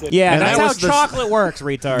melted. Yeah, And that's that how was the- chocolate works,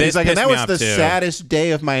 retard. This He's like, and pissed that me was off, the too. saddest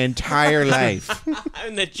day of my entire life.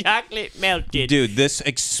 And the chocolate melted. Dude, this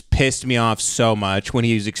pissed me off so much when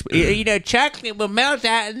he was you know, chocolate will melt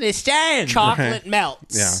out in the sun. Chocolate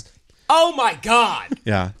melts. Yeah. Oh my god.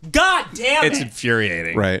 Yeah. God damn it. It's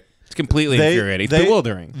infuriating. Right. It's completely infuriating. It's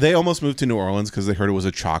bewildering. They almost moved to New Orleans because they heard it was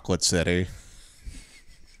a chocolate city.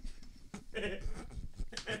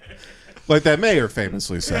 Like that mayor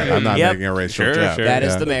famously said. I'm not Yep. making a racial Sure, joke. sure. That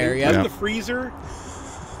is the mayor. Put in Yep. the freezer,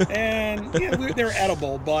 and yeah, they're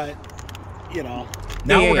edible. But you know,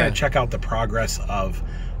 now Yeah, we're yeah. gonna check out the progress of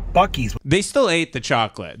Buc-ee's. They still ate the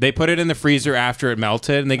chocolate. They put it in the freezer after it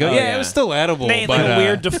melted, and they go, Oh, yeah, yeah. it was still edible. They, but, like a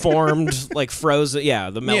weird deformed, like frozen. Yeah,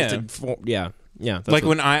 the melted. Yeah. That's like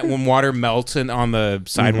what- when water melts on the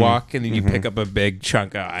sidewalk, and then you pick up a big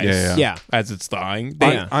chunk of ice Yeah. as it's thawing.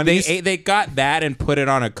 On East- They got that and put it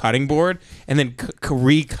on a cutting board, and then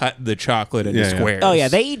recut the chocolate into Yeah, yeah. squares. Oh yeah,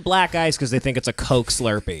 they eat black ice because they think it's a Coke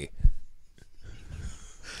Slurpee.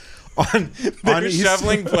 on They're East-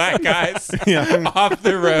 shoveling black guys Yeah. off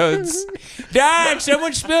the roads. Don,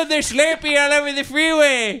 someone spilled their Slurpee all over the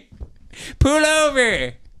freeway. Pull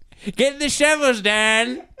over. Get the shovels,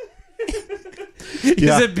 Don. He's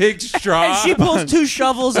Yeah. a big straw. And she pulls 2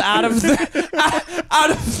 shovels out of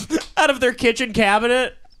out of their kitchen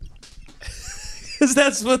cabinet. Because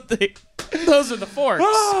that's what those are the forks.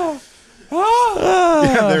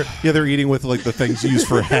 they're eating with like the things used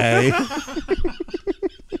for hay.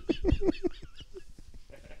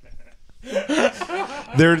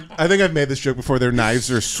 I think I've made this joke before. Their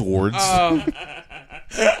knives are swords.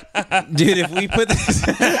 Dude, if we put this,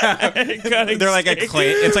 they're like a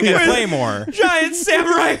clay. It's like a claymore, Giant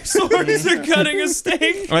samurai swords are cutting a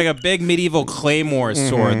steak. like a big medieval claymore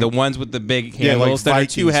sword. The ones with the big Yeah, like handles that are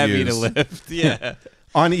too Vikings heavy to use. lift. Yeah,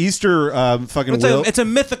 On Easter, fucking Will. it's a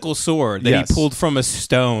mythical sword that Yes. he pulled from a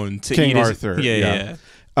stone to King eat his- Arthur. Yeah.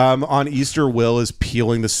 On Easter, Will is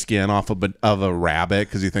peeling the skin off of a rabbit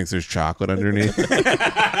because he thinks there's chocolate underneath.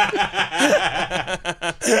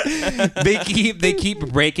 They keep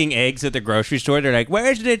breaking eggs at the grocery store. They're like,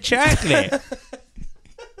 "Where's the chocolate?"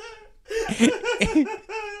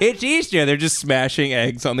 It's Easter. They're just smashing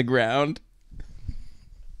eggs on the ground.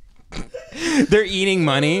 They're eating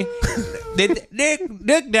money. Look,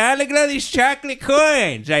 Dad, look at all these chocolate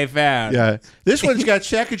coins I found. Yeah, this one's got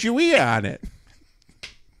Sacagawea on it.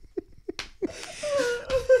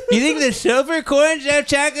 You think the silver coins have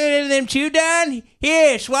chocolate in them too, Don?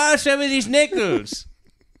 Here, swallow some of these nickels.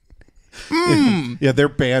 Yeah, they're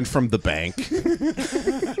banned from the bank.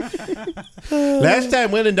 Last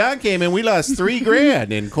time Will and Don came in, we lost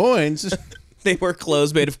 $3,000 in coins. They wear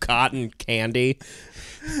clothes made of cotton candy.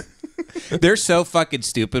 They're so fucking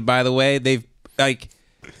stupid, by the way. They've, like...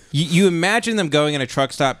 You imagine them going in a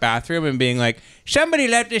truck stop bathroom and being like, somebody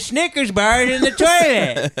left the Snickers bars in the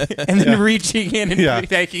toilet. And then reaching in and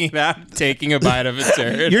taking it out and taking a bite of a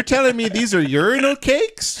turd. You're telling me these are urinal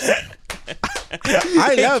cakes?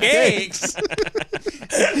 I love cakes.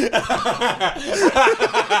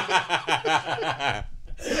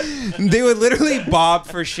 They would literally bob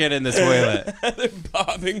for shit in the toilet. They're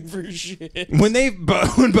bobbing for shit. When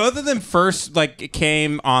both of them first like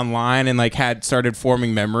came online and like had started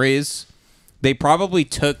forming memories, they probably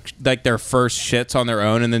took like their first shits on their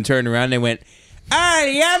own and then turned around and they went, "Ah,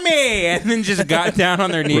 yummy!" and then just got down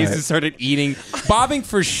on their knees and started eating, bobbing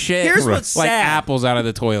for shit. Here's what's like sad apples out of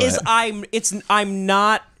the toilet. I'm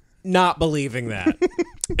not believing that.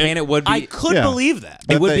 And it would be I could believe that.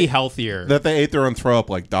 it would they- be healthier. That they ate their own throw up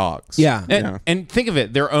like dogs. And think of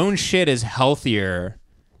it, their own shit is healthier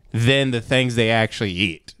than the things they actually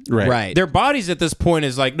eat. Right. Their bodies at this point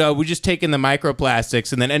is like, no, we're just taking the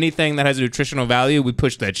microplastics and then anything that has a nutritional value, we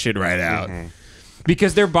push that shit right out.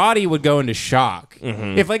 Because their body would go into shock.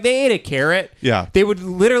 If like they ate a carrot, they would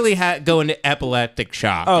literally go into epileptic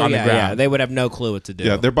shock on the ground. Yeah, they would have no clue what to do.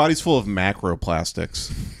 Yeah, their body's full of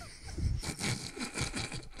macroplastics.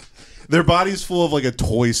 Their body's full of like a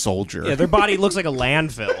toy soldier. Yeah, their body looks like a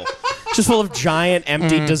landfill. Just full of giant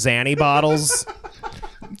empty Dasani bottles.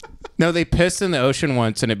 No, they pissed in the ocean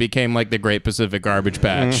once and it became like the Great Pacific Garbage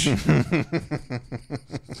Patch.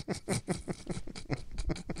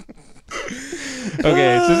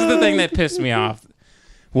 Okay, so this is the thing that pissed me off.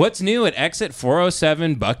 What's new at exit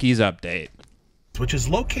 407 Buc-ee's update? Which is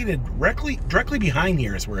located directly behind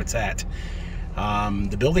here is where it's at.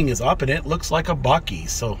 The building is up and it looks like a Buc-ee.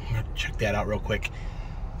 So I'm gonna check that out real quick.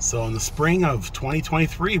 So in the spring of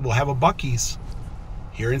 2023, we'll have a Buc-ee's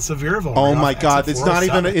here in Sevierville. Oh right my off God! exit It's not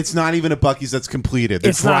even. 407. It's not even a Buc-ee's that's completed.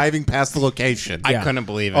 They're It's not- driving past the location. I couldn't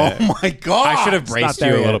believe it. Oh my God! I should have It's braced not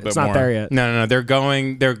there you a little yet. bit It's more. not there yet. No. They're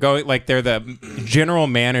going like they're the general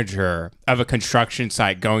manager of a construction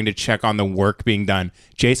site going to check on the work being done.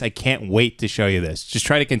 Jace, I can't wait to show you this. Just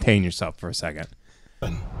try to contain yourself for a second.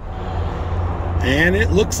 And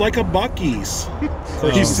it looks like a Buc-ee's.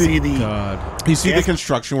 You see the You see the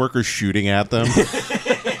construction workers shooting at them.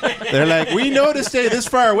 They're like, we know to stay this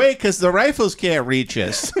far away because the rifles can't reach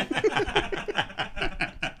us.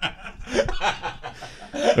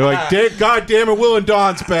 They're like, God damn it, Will and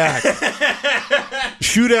Don's back.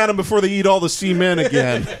 Shoot at them before they eat all the seamen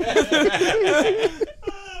again.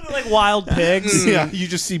 Like wild pigs. Yeah, you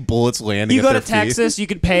just see bullets landing. You at go their to feet. Texas, you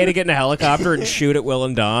could pay to get in a helicopter and shoot at Will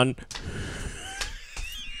and Don.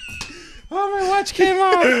 Oh, my watch came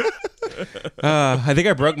off. I think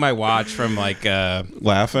I broke my watch from like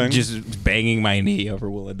Laughing. just banging my knee over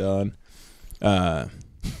Will and Don. Gotta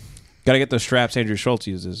get those straps Andrew Schultz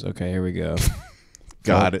uses. Okay, here we go.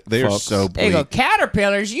 Got it. They are Folks. so There you go, bleak.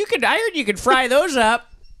 caterpillars. I heard you could fry those up.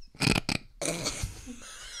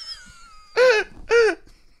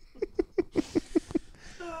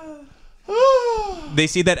 They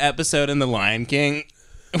see that episode in The Lion King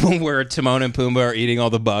where Timon and Pumbaa are eating all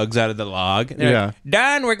the bugs out of the log. They're Yeah. like,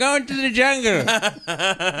 Don, we're going to the jungle.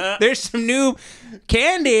 There's some new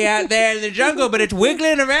candy out there in the jungle, but it's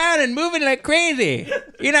wiggling around and moving like crazy.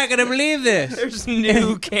 You're not going to believe this. There's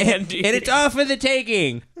new candy. And it's all for the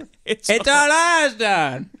taking. It's all ours,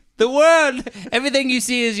 Don. The world, everything you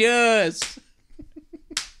see is yours.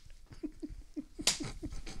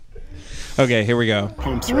 Okay, here we go.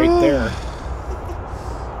 pumps right there.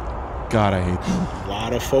 God, I hate them. A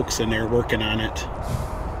lot of folks in there working on it.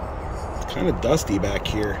 It's kind of dusty back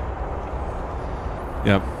here.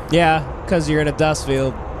 Yep. Yeah, because you're in a dust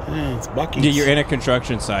field. Yeah, it's Buc-ee's. Yeah, you're in a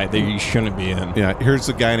construction site that you shouldn't be in. Yeah, here's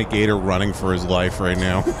the guy in a gator running for his life right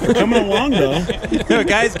now. They're coming along, though. The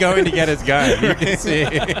guy's going to get his gun. You can see.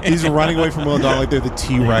 He's running away from Will and Don like they're the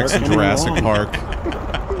T-Rex in coming Jurassic along. Park.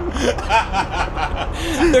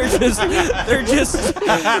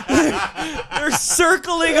 They're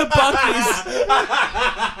circling a Buc-ee's.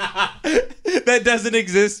 That doesn't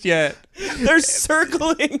exist yet. They're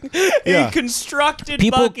circling Yeah. a constructed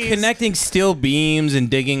People Buc-ee's. connecting steel beams and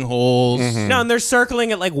digging holes. No, and they're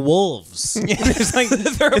circling it like wolves. It's like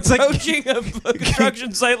They're approaching a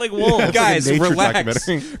construction site like wolves. guys, nature relax.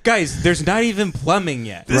 documentary. Guys, there's not even plumbing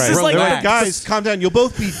yet. This is like Relax. guys, calm down. You'll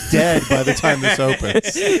both be dead by the time this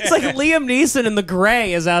opens. It's like Liam Neeson in The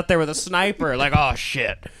Gray is out there with a sniper. Like, oh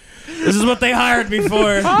shit, this is what they hired me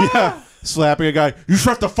for. Yeah. Slapping a guy. You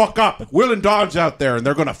shut the fuck up. Will and Don's out there, and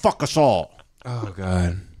they're gonna fuck us all. Oh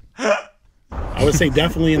god. I would say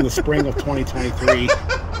definitely in the spring of 2023.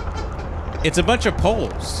 It's a bunch of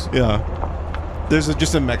poles. Yeah. There's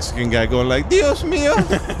just a Mexican guy going like, Dios mío.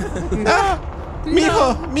 Ah,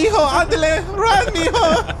 mijo, ándale, run,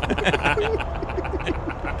 mijo.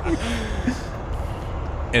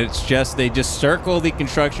 It's just they just circle the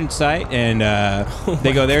construction site and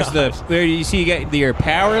they go. There you see you get your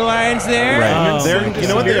power lines there. Right. Oh, They're, my you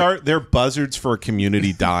know what they are? They're buzzards for a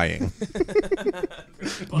community dying.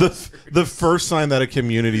 the first sign that a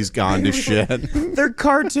community's gone to shit. They're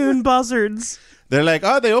cartoon buzzards. They're like,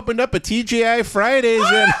 oh, they opened up a TGI Fridays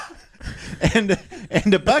and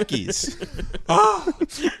a Buc-ee's.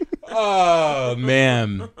 Oh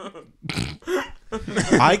man.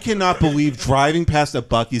 I cannot believe driving past a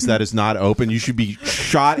Buc-ee's that is not open, you should be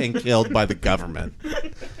shot and killed by the government.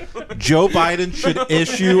 Joe Biden should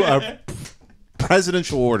issue a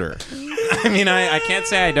presidential order. I mean, I can't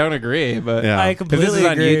say I don't agree, but Yeah. I if completely this is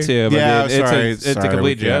on agree. YouTube, Yeah, I mean, sorry. it's a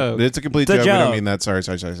complete joke. It's a complete It's a joke. We don't joke. mean that. Sorry.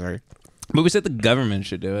 But we said the government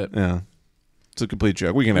should do it. Yeah. It's a complete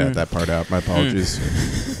joke. We can edit that part out. My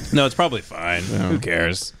apologies. No, it's probably fine. Who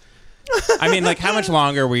cares? I mean, like, how much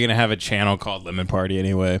longer are we gonna have a channel called Lemon Party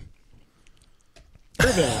anyway? In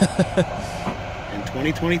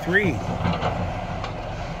 2023.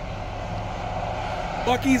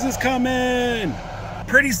 Buc-ee's is coming.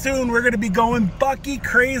 Pretty soon we're going to be going Buc-ee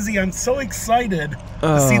crazy. I'm so excited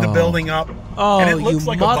to see the building up. Oh, and it looks you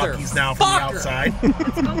like a Buc-ee's now from the motherfucker. outside.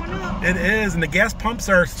 It's going up. It is, and the gas pumps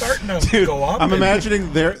are starting to go up. I'm and- imagining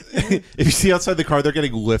if you see outside the car, they're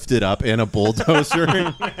getting lifted up in a bulldozer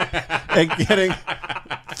and getting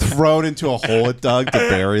thrown into a hole it dug to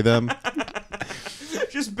bury them.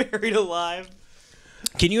 Just buried alive.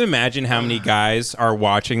 Can you imagine how many guys are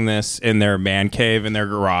watching this in their man cave in their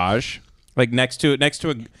garage, like next to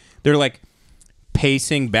a, they're like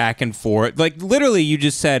pacing back and forth, like literally you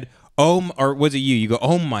just said, oh, or was it you? You go,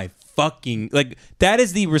 oh my fucking like that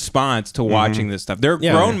is the response to watching this stuff. They're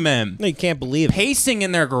grown men. No, you can't believe it. Pacing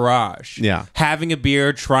in their garage. Yeah. Having a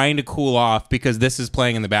beer, trying to cool off because this is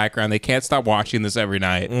playing in the background. They can't stop watching this every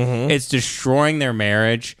night. It's destroying their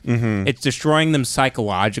marriage. It's destroying them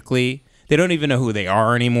psychologically. They don't even know who they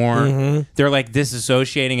are anymore. They're like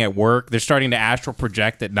disassociating at work. They're starting to astral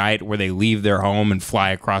project at night where they leave their home and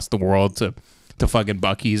fly across the world to fucking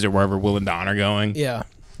Buc-ee's or wherever Will and Don are going. Yeah.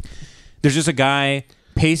 There's just a guy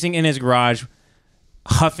pacing in his garage,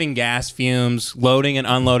 huffing gas fumes, loading and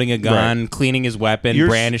unloading a gun, cleaning his weapon,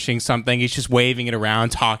 brandishing something. He's just waving it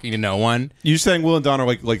around, talking to no one. You're saying Will and Don are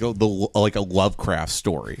like a Lovecraft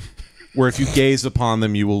story, where if you gaze upon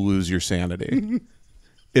them, you will lose your sanity.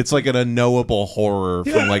 It's like an unknowable horror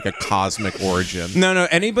from like a cosmic origin. No.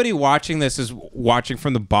 Anybody watching this is watching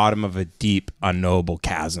from the bottom of a deep, unknowable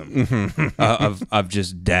chasm of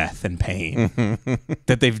just death and pain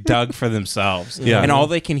that they've dug for themselves. Yeah. And all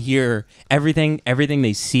they can hear, everything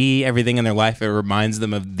they see, everything in their life, it reminds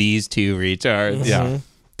them of these two retards. Yeah.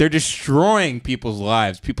 They're destroying people's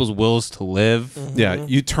lives, people's wills to live. Yeah.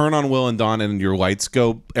 You turn on Will and Don and your lights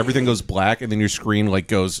go, everything goes black, and then your screen like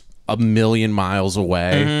goes a million miles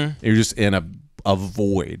away. You're just in a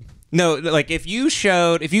void. No, like if you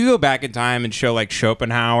go back in time and show like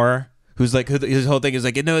Schopenhauer, who's like his whole thing is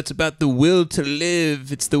like, it's about the will to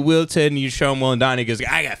live. It's the will to, and you show him Will and Don, he goes,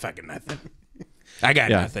 I got fucking nothing. I got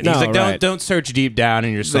nothing. He's like, don't search deep down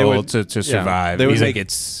in your soul to survive. They would He's make, like,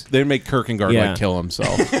 it's they'd make Kierkegaard like kill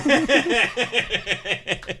himself.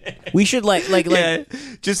 We should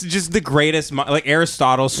just the greatest, like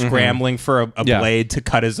Aristotle scrambling for a blade to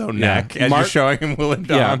cut his own neck as you're showing him Will and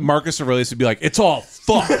Don. Yeah, Marcus Aurelius would be like, it's all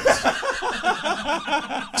fucked.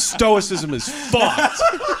 Stoicism is fucked.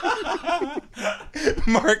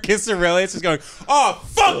 Marcus Aurelius is going, oh,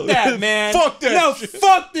 fuck that, man. Fuck that No, shit.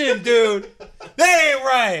 fuck them, dude. That ain't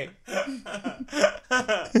right.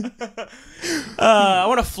 I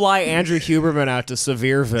want to fly Andrew Huberman out to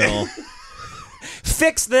Sevierville.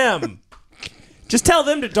 Fix them. Just tell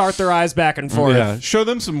them to dart their eyes back and forth. Yeah, show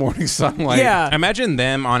them some morning sunlight. Yeah. Imagine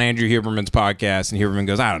them on Andrew Huberman's podcast, and Huberman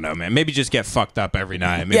goes, I don't know, man. Maybe just get fucked up every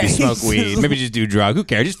night. Maybe smoke weed. Maybe just do drugs. Who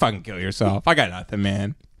cares? Just fucking kill yourself. I got nothing,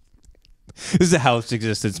 man. This is a hellish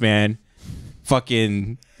existence, man.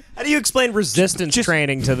 Fucking... How do you explain resistance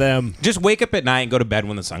training to them? Just wake up at night and go to bed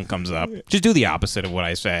when the sun comes up. Just do the opposite of what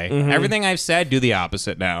I say. Everything I've said, do the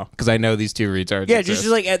opposite now. Because I know these two retards exist. Just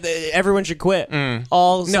like everyone should quit.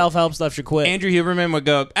 All self-help stuff should quit. Andrew Huberman would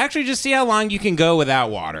go, actually, just see how long you can go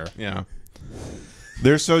without water. Yeah.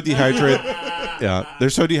 They're so dehydrated. They're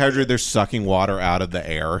so dehydrated. They're sucking water out of the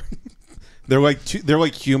air. They're like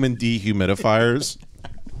human dehumidifiers.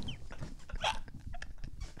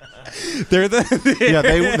 They're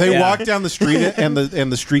they walk down the street and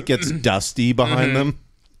the street gets dusty behind them.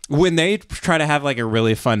 When they try to have like a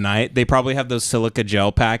really fun night, they probably have those silica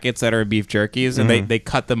gel packets that are beef jerkies, and they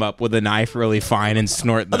cut them up with a knife really fine and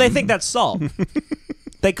snort them. Oh, they think that's salt.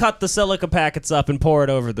 They cut the silica packets up and pour it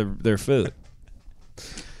over their food.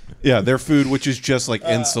 Yeah, their food, which is just like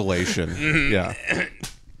insulation. Yeah.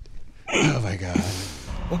 Oh my god.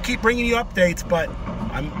 We'll keep bringing you updates, but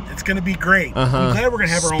it's going to be great. I'm glad we're going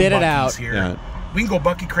to have our own Spit it Buc-ee's out. here. Yeah. We can go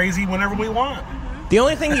Buc-ee crazy whenever we want. The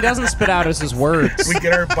only thing he doesn't spit out is his words. We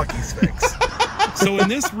get our Buc-ee's fix. So in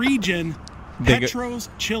this region, Petro's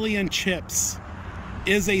chili and chips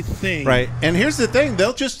is a thing. Right. And here's the thing.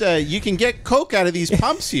 They'll just, you can get Coke out of these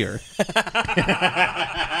pumps here.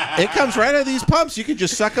 It comes right out of these pumps. You can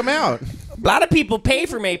just suck them out. A lot of people pay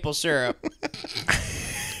for maple syrup.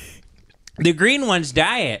 The green one's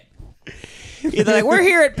diet. They're like, we're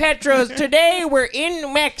here at Petro's. Today we're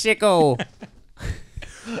in Mexico.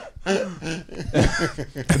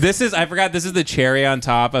 This is the cherry on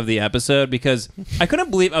top of the episode because I couldn't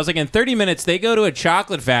believe, I was like, in 30 minutes, they go to a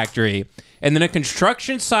chocolate factory and then a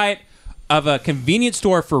construction site of a convenience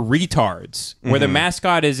store for retards where the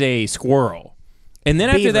mascot is a squirrel. And then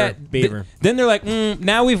after that, Beaver. Then they're like,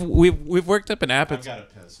 now we've worked up an appetite.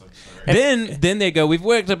 Then they go, we've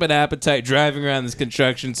worked up an appetite driving around this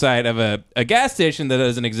construction site of a gas station that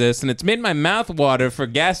doesn't exist, and it's made my mouth water for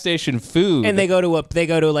gas station food. And they go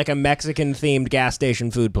to like a Mexican themed gas station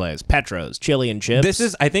food place, Petro's chili and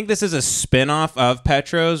chips. I think this is a spin-off of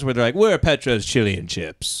Petro's where they're like, we're Petro's chili and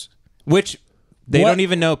chips, which they don't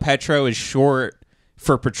even know Petro is short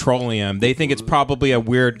for petroleum. They think it's probably a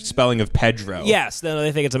weird spelling of Pedro. Yes, no,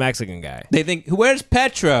 they think it's a Mexican guy. They think, where's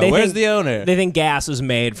Petro? Where's the owner? They think gas is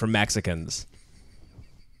made from Mexicans.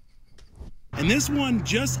 And this one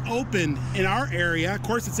just opened in our area. Of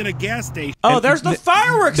course, it's in a gas station. Oh, there's the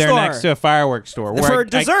fireworks store. They're next to a fireworks store. For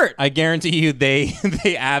dessert. I guarantee you they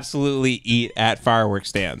absolutely eat at fireworks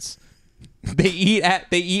stands. They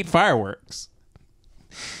eat fireworks.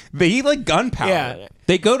 They eat like gunpowder. Yeah.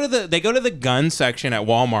 They go to the gun section at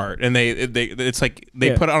Walmart and it's like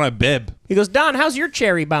they put on a bib. He goes, Don, how's your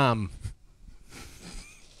cherry bomb?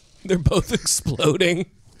 They're both exploding.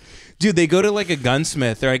 Dude, they go to like a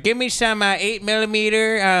gunsmith. They're like, give me some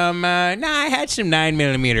 8mm. Nah, I had some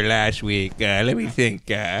 9mm last week. Let me think.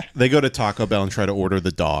 They go to Taco Bell and try to order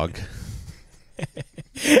the dog.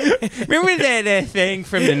 Remember that thing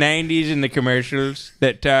from the 90s in the commercials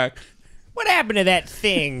that What happened to that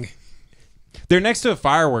thing? they're next to a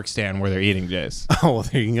fireworks stand where they're eating, Jace. Oh, well,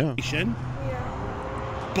 there you go.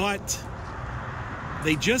 But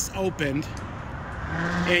they just opened,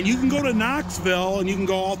 and you can go to Knoxville, and you can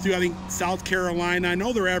go all through, I think, South Carolina. I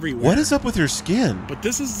know they're everywhere. What is up with your skin? But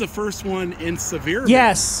this is the first one in Sevierville.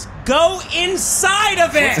 Yes. Go inside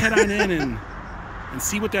of Let's it. head on in and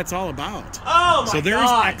see what that's all about. Oh, my So there's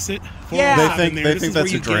God. exit. Yeah. They think This is where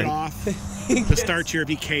that's you a drink. get off to start your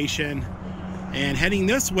vacation. And heading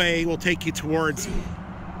this way will take you towards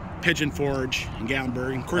Pigeon Forge and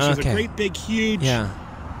Gatlinburg. And of course, there's a great big, huge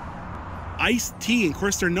iced tea. And of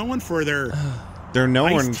course, they're known for their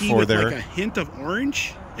known iced tea for with their. like a hint of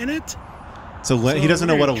orange in it. So he doesn't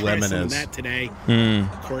know we're what a gonna try lemon some of is. that today.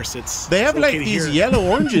 Of course, it's They have it's like located these here. yellow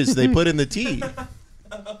oranges they put in the tea.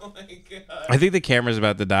 I think the camera's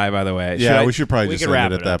about to die, by the way. Yeah, we should probably we just could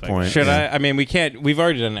wrap end it it at up, that I point. Should yeah. I mean, we can't. We've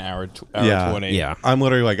already done an hour 20. Yeah. I'm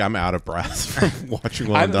literally like, I'm out of breath from watching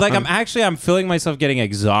Well I'm Done. like, I'm feeling myself getting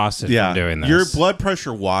exhausted from doing this. Your blood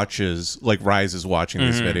pressure rises watching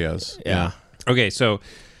these videos. Yeah. Okay, so,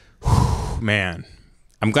 man,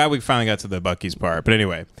 I'm glad we finally got to the Buc-ee's part. But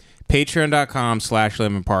anyway,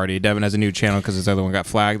 patreon.com/lemonparty. Devin has a new channel because his other one got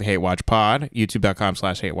flagged, Hate Watch Pod.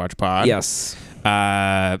 YouTube.com/HateWatchPod. Yes.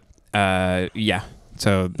 Yeah.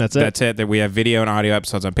 So That's it. That's it. That we have video and audio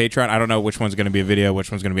episodes on Patreon. I don't know which one's going to be video, which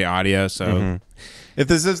one's going to be audio. So If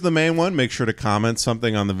this is the main one, make sure to comment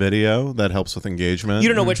something on the video. That helps with engagement. You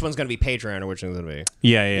don't know which one's going to be Patreon or which one's going to be.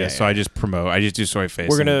 yeah. So I just promote. I just do soy face.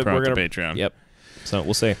 We're and gonna promote the Patreon. Yep. So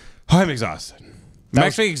we'll see. Oh, I'm exhausted. I'm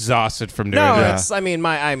actually exhausted from doing No, this. it's. I mean,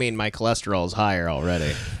 my cholesterol is higher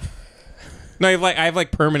already. No, I have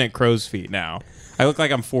like permanent crow's feet now. I look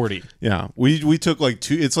like I'm 40. Yeah, we took like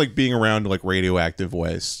two. It's like being around like radioactive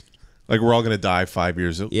waste. Like we're all gonna die 5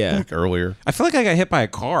 years earlier. I feel like I got hit by a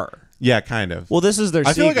car. Yeah, kind of. Well, this is their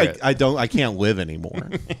I feel secret. like I can't live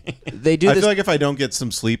anymore. They do I this. feel like if I don't get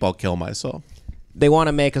some sleep, I'll kill myself. They want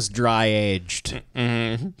to make us dry aged.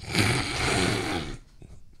 Okay.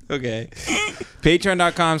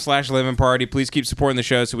 Patreon.com/lemonparty. Please keep supporting the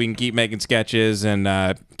show so we can keep making sketches and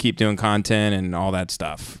keep doing content and all that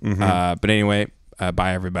stuff. But anyway,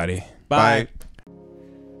 bye everybody. Bye.